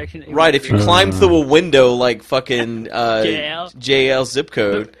VIP section, it was Right, if you great. climb through a window like fucking JL. JL zip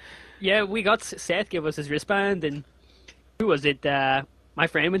code. Yeah, we got Seth gave us his wristband, and who was it? My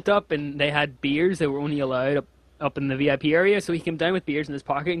friend went up, and they had beers that were only allowed up in the VIP area. So he came down with beers in his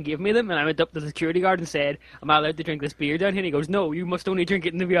pocket and gave me them. And I went up to the security guard and said, "Am I allowed to drink this beer down here?" And he goes, "No, you must only drink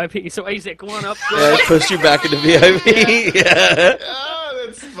it in the VIP." So I said, "Come on up." Go Yeah, on. it pushed you back into VIP. Yeah. Oh,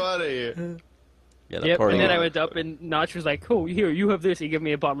 that's funny. Yeah, that Yep, party. and then I went up, and Notch was like, "Oh, here, you have this." He gave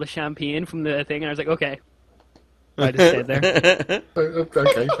me a bottle of champagne from the thing, and I was like, "Okay." I just stayed there.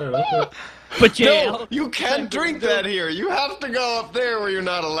 Okay, fair enough. But No, JL, you can't drink that here. You have to go up there where you're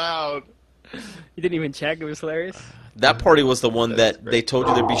not allowed. he didn't even check. It was hilarious. That party was the one That's that great. they told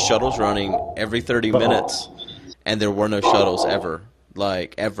you there'd be shuttles running every 30 minutes, and there were no shuttles ever.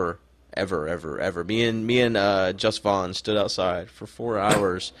 Like, ever. Me and Just Vaughn stood outside for 4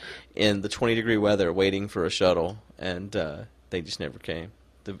 hours in the 20-degree weather waiting for a shuttle, and they just never came.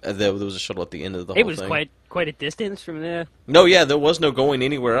 There was a shuttle at the end of the whole It was thing. quite a distance from there. No, yeah, there was no going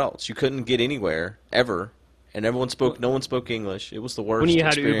anywhere else. You couldn't get anywhere, ever. And no one spoke English. It was the worst you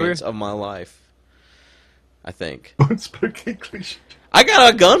had experience Uber? of my life, I think. One spoke English. I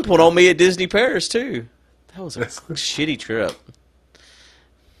got a gun pulled on me at Disney Paris, too. That was a shitty trip.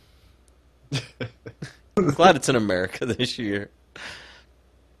 I'm glad it's in America this year.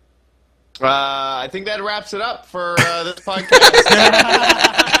 I think that wraps it up for this podcast.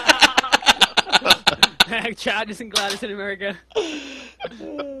 Chad isn't glad it's in America.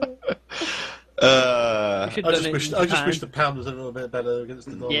 Uh, We should I done just it wish in I just Japan. wish the pound was a little bit better against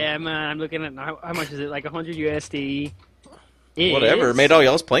the dollar. Yeah, man, I'm looking at how much is it? Like 100 USD. Whatever. It made all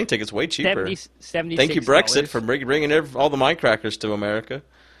y'all's plane tickets way cheaper. 76 Thank you, Brexit, for bringing all the Minecrackers to America.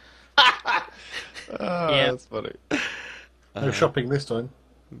 Yeah. That's funny. No shopping this time.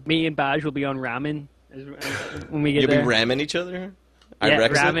 Me and Badge will be on ramen when we get You'll there. be ramming each other? Yeah,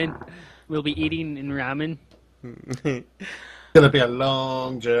 Brexit? ramen. We'll be eating in ramen. It's gonna be a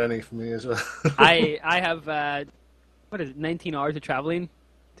long journey for me as well. I have 19 hours of traveling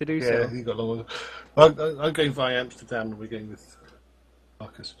to do. Yeah, So you got long. I'm going via Amsterdam, and we're going with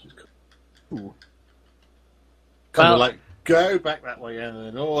Marcus, which is cool. Ooh. Kind Well- of like go back that way and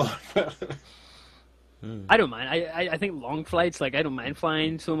then I don't mind. I think long flights, like I don't mind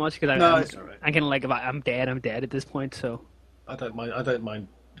flying so much because No, it's all right. I kind of like if I'm dead at this point. So I don't mind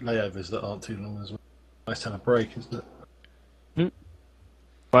layovers that aren't too long as well. Nice to have a break, isn't it?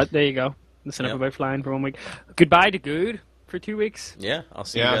 but there you go. That's enough Yep. about flying for 1 week. Goodbye to Good for 2 weeks. Yeah, I'll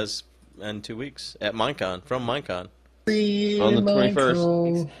see Yeah. you guys in 2 weeks at Minecon, from Minecon. On the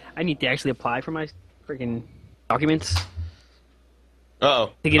 21st. I need to actually apply for my freaking documents.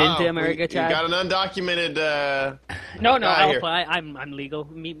 Uh-oh. To get into America, you Chad? got an undocumented... No, Guy I'll here. apply. I'm legal.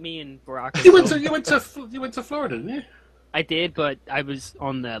 Me and Barack. You went to Florida, didn't you? I did, but I was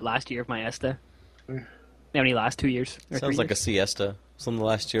on the last year of my ESTA. They only last 2 years. or Sounds 3 like a years. siesta. It's on the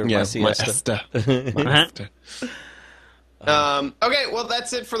last year of Yeah, my siesta. Okay, well,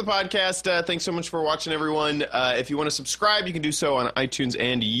 that's it for the podcast. Thanks so much for watching, everyone. If you want to subscribe, you can do so on iTunes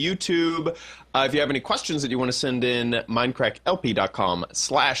and YouTube. If you have any questions that you want to send in,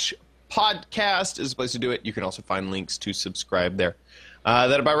 mindcracklp.com/podcast is the place to do it. You can also find links to subscribe there.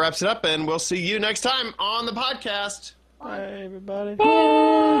 That about wraps it up, and we'll see you next time on the podcast. Bye, everybody.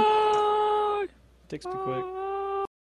 Takes me quick.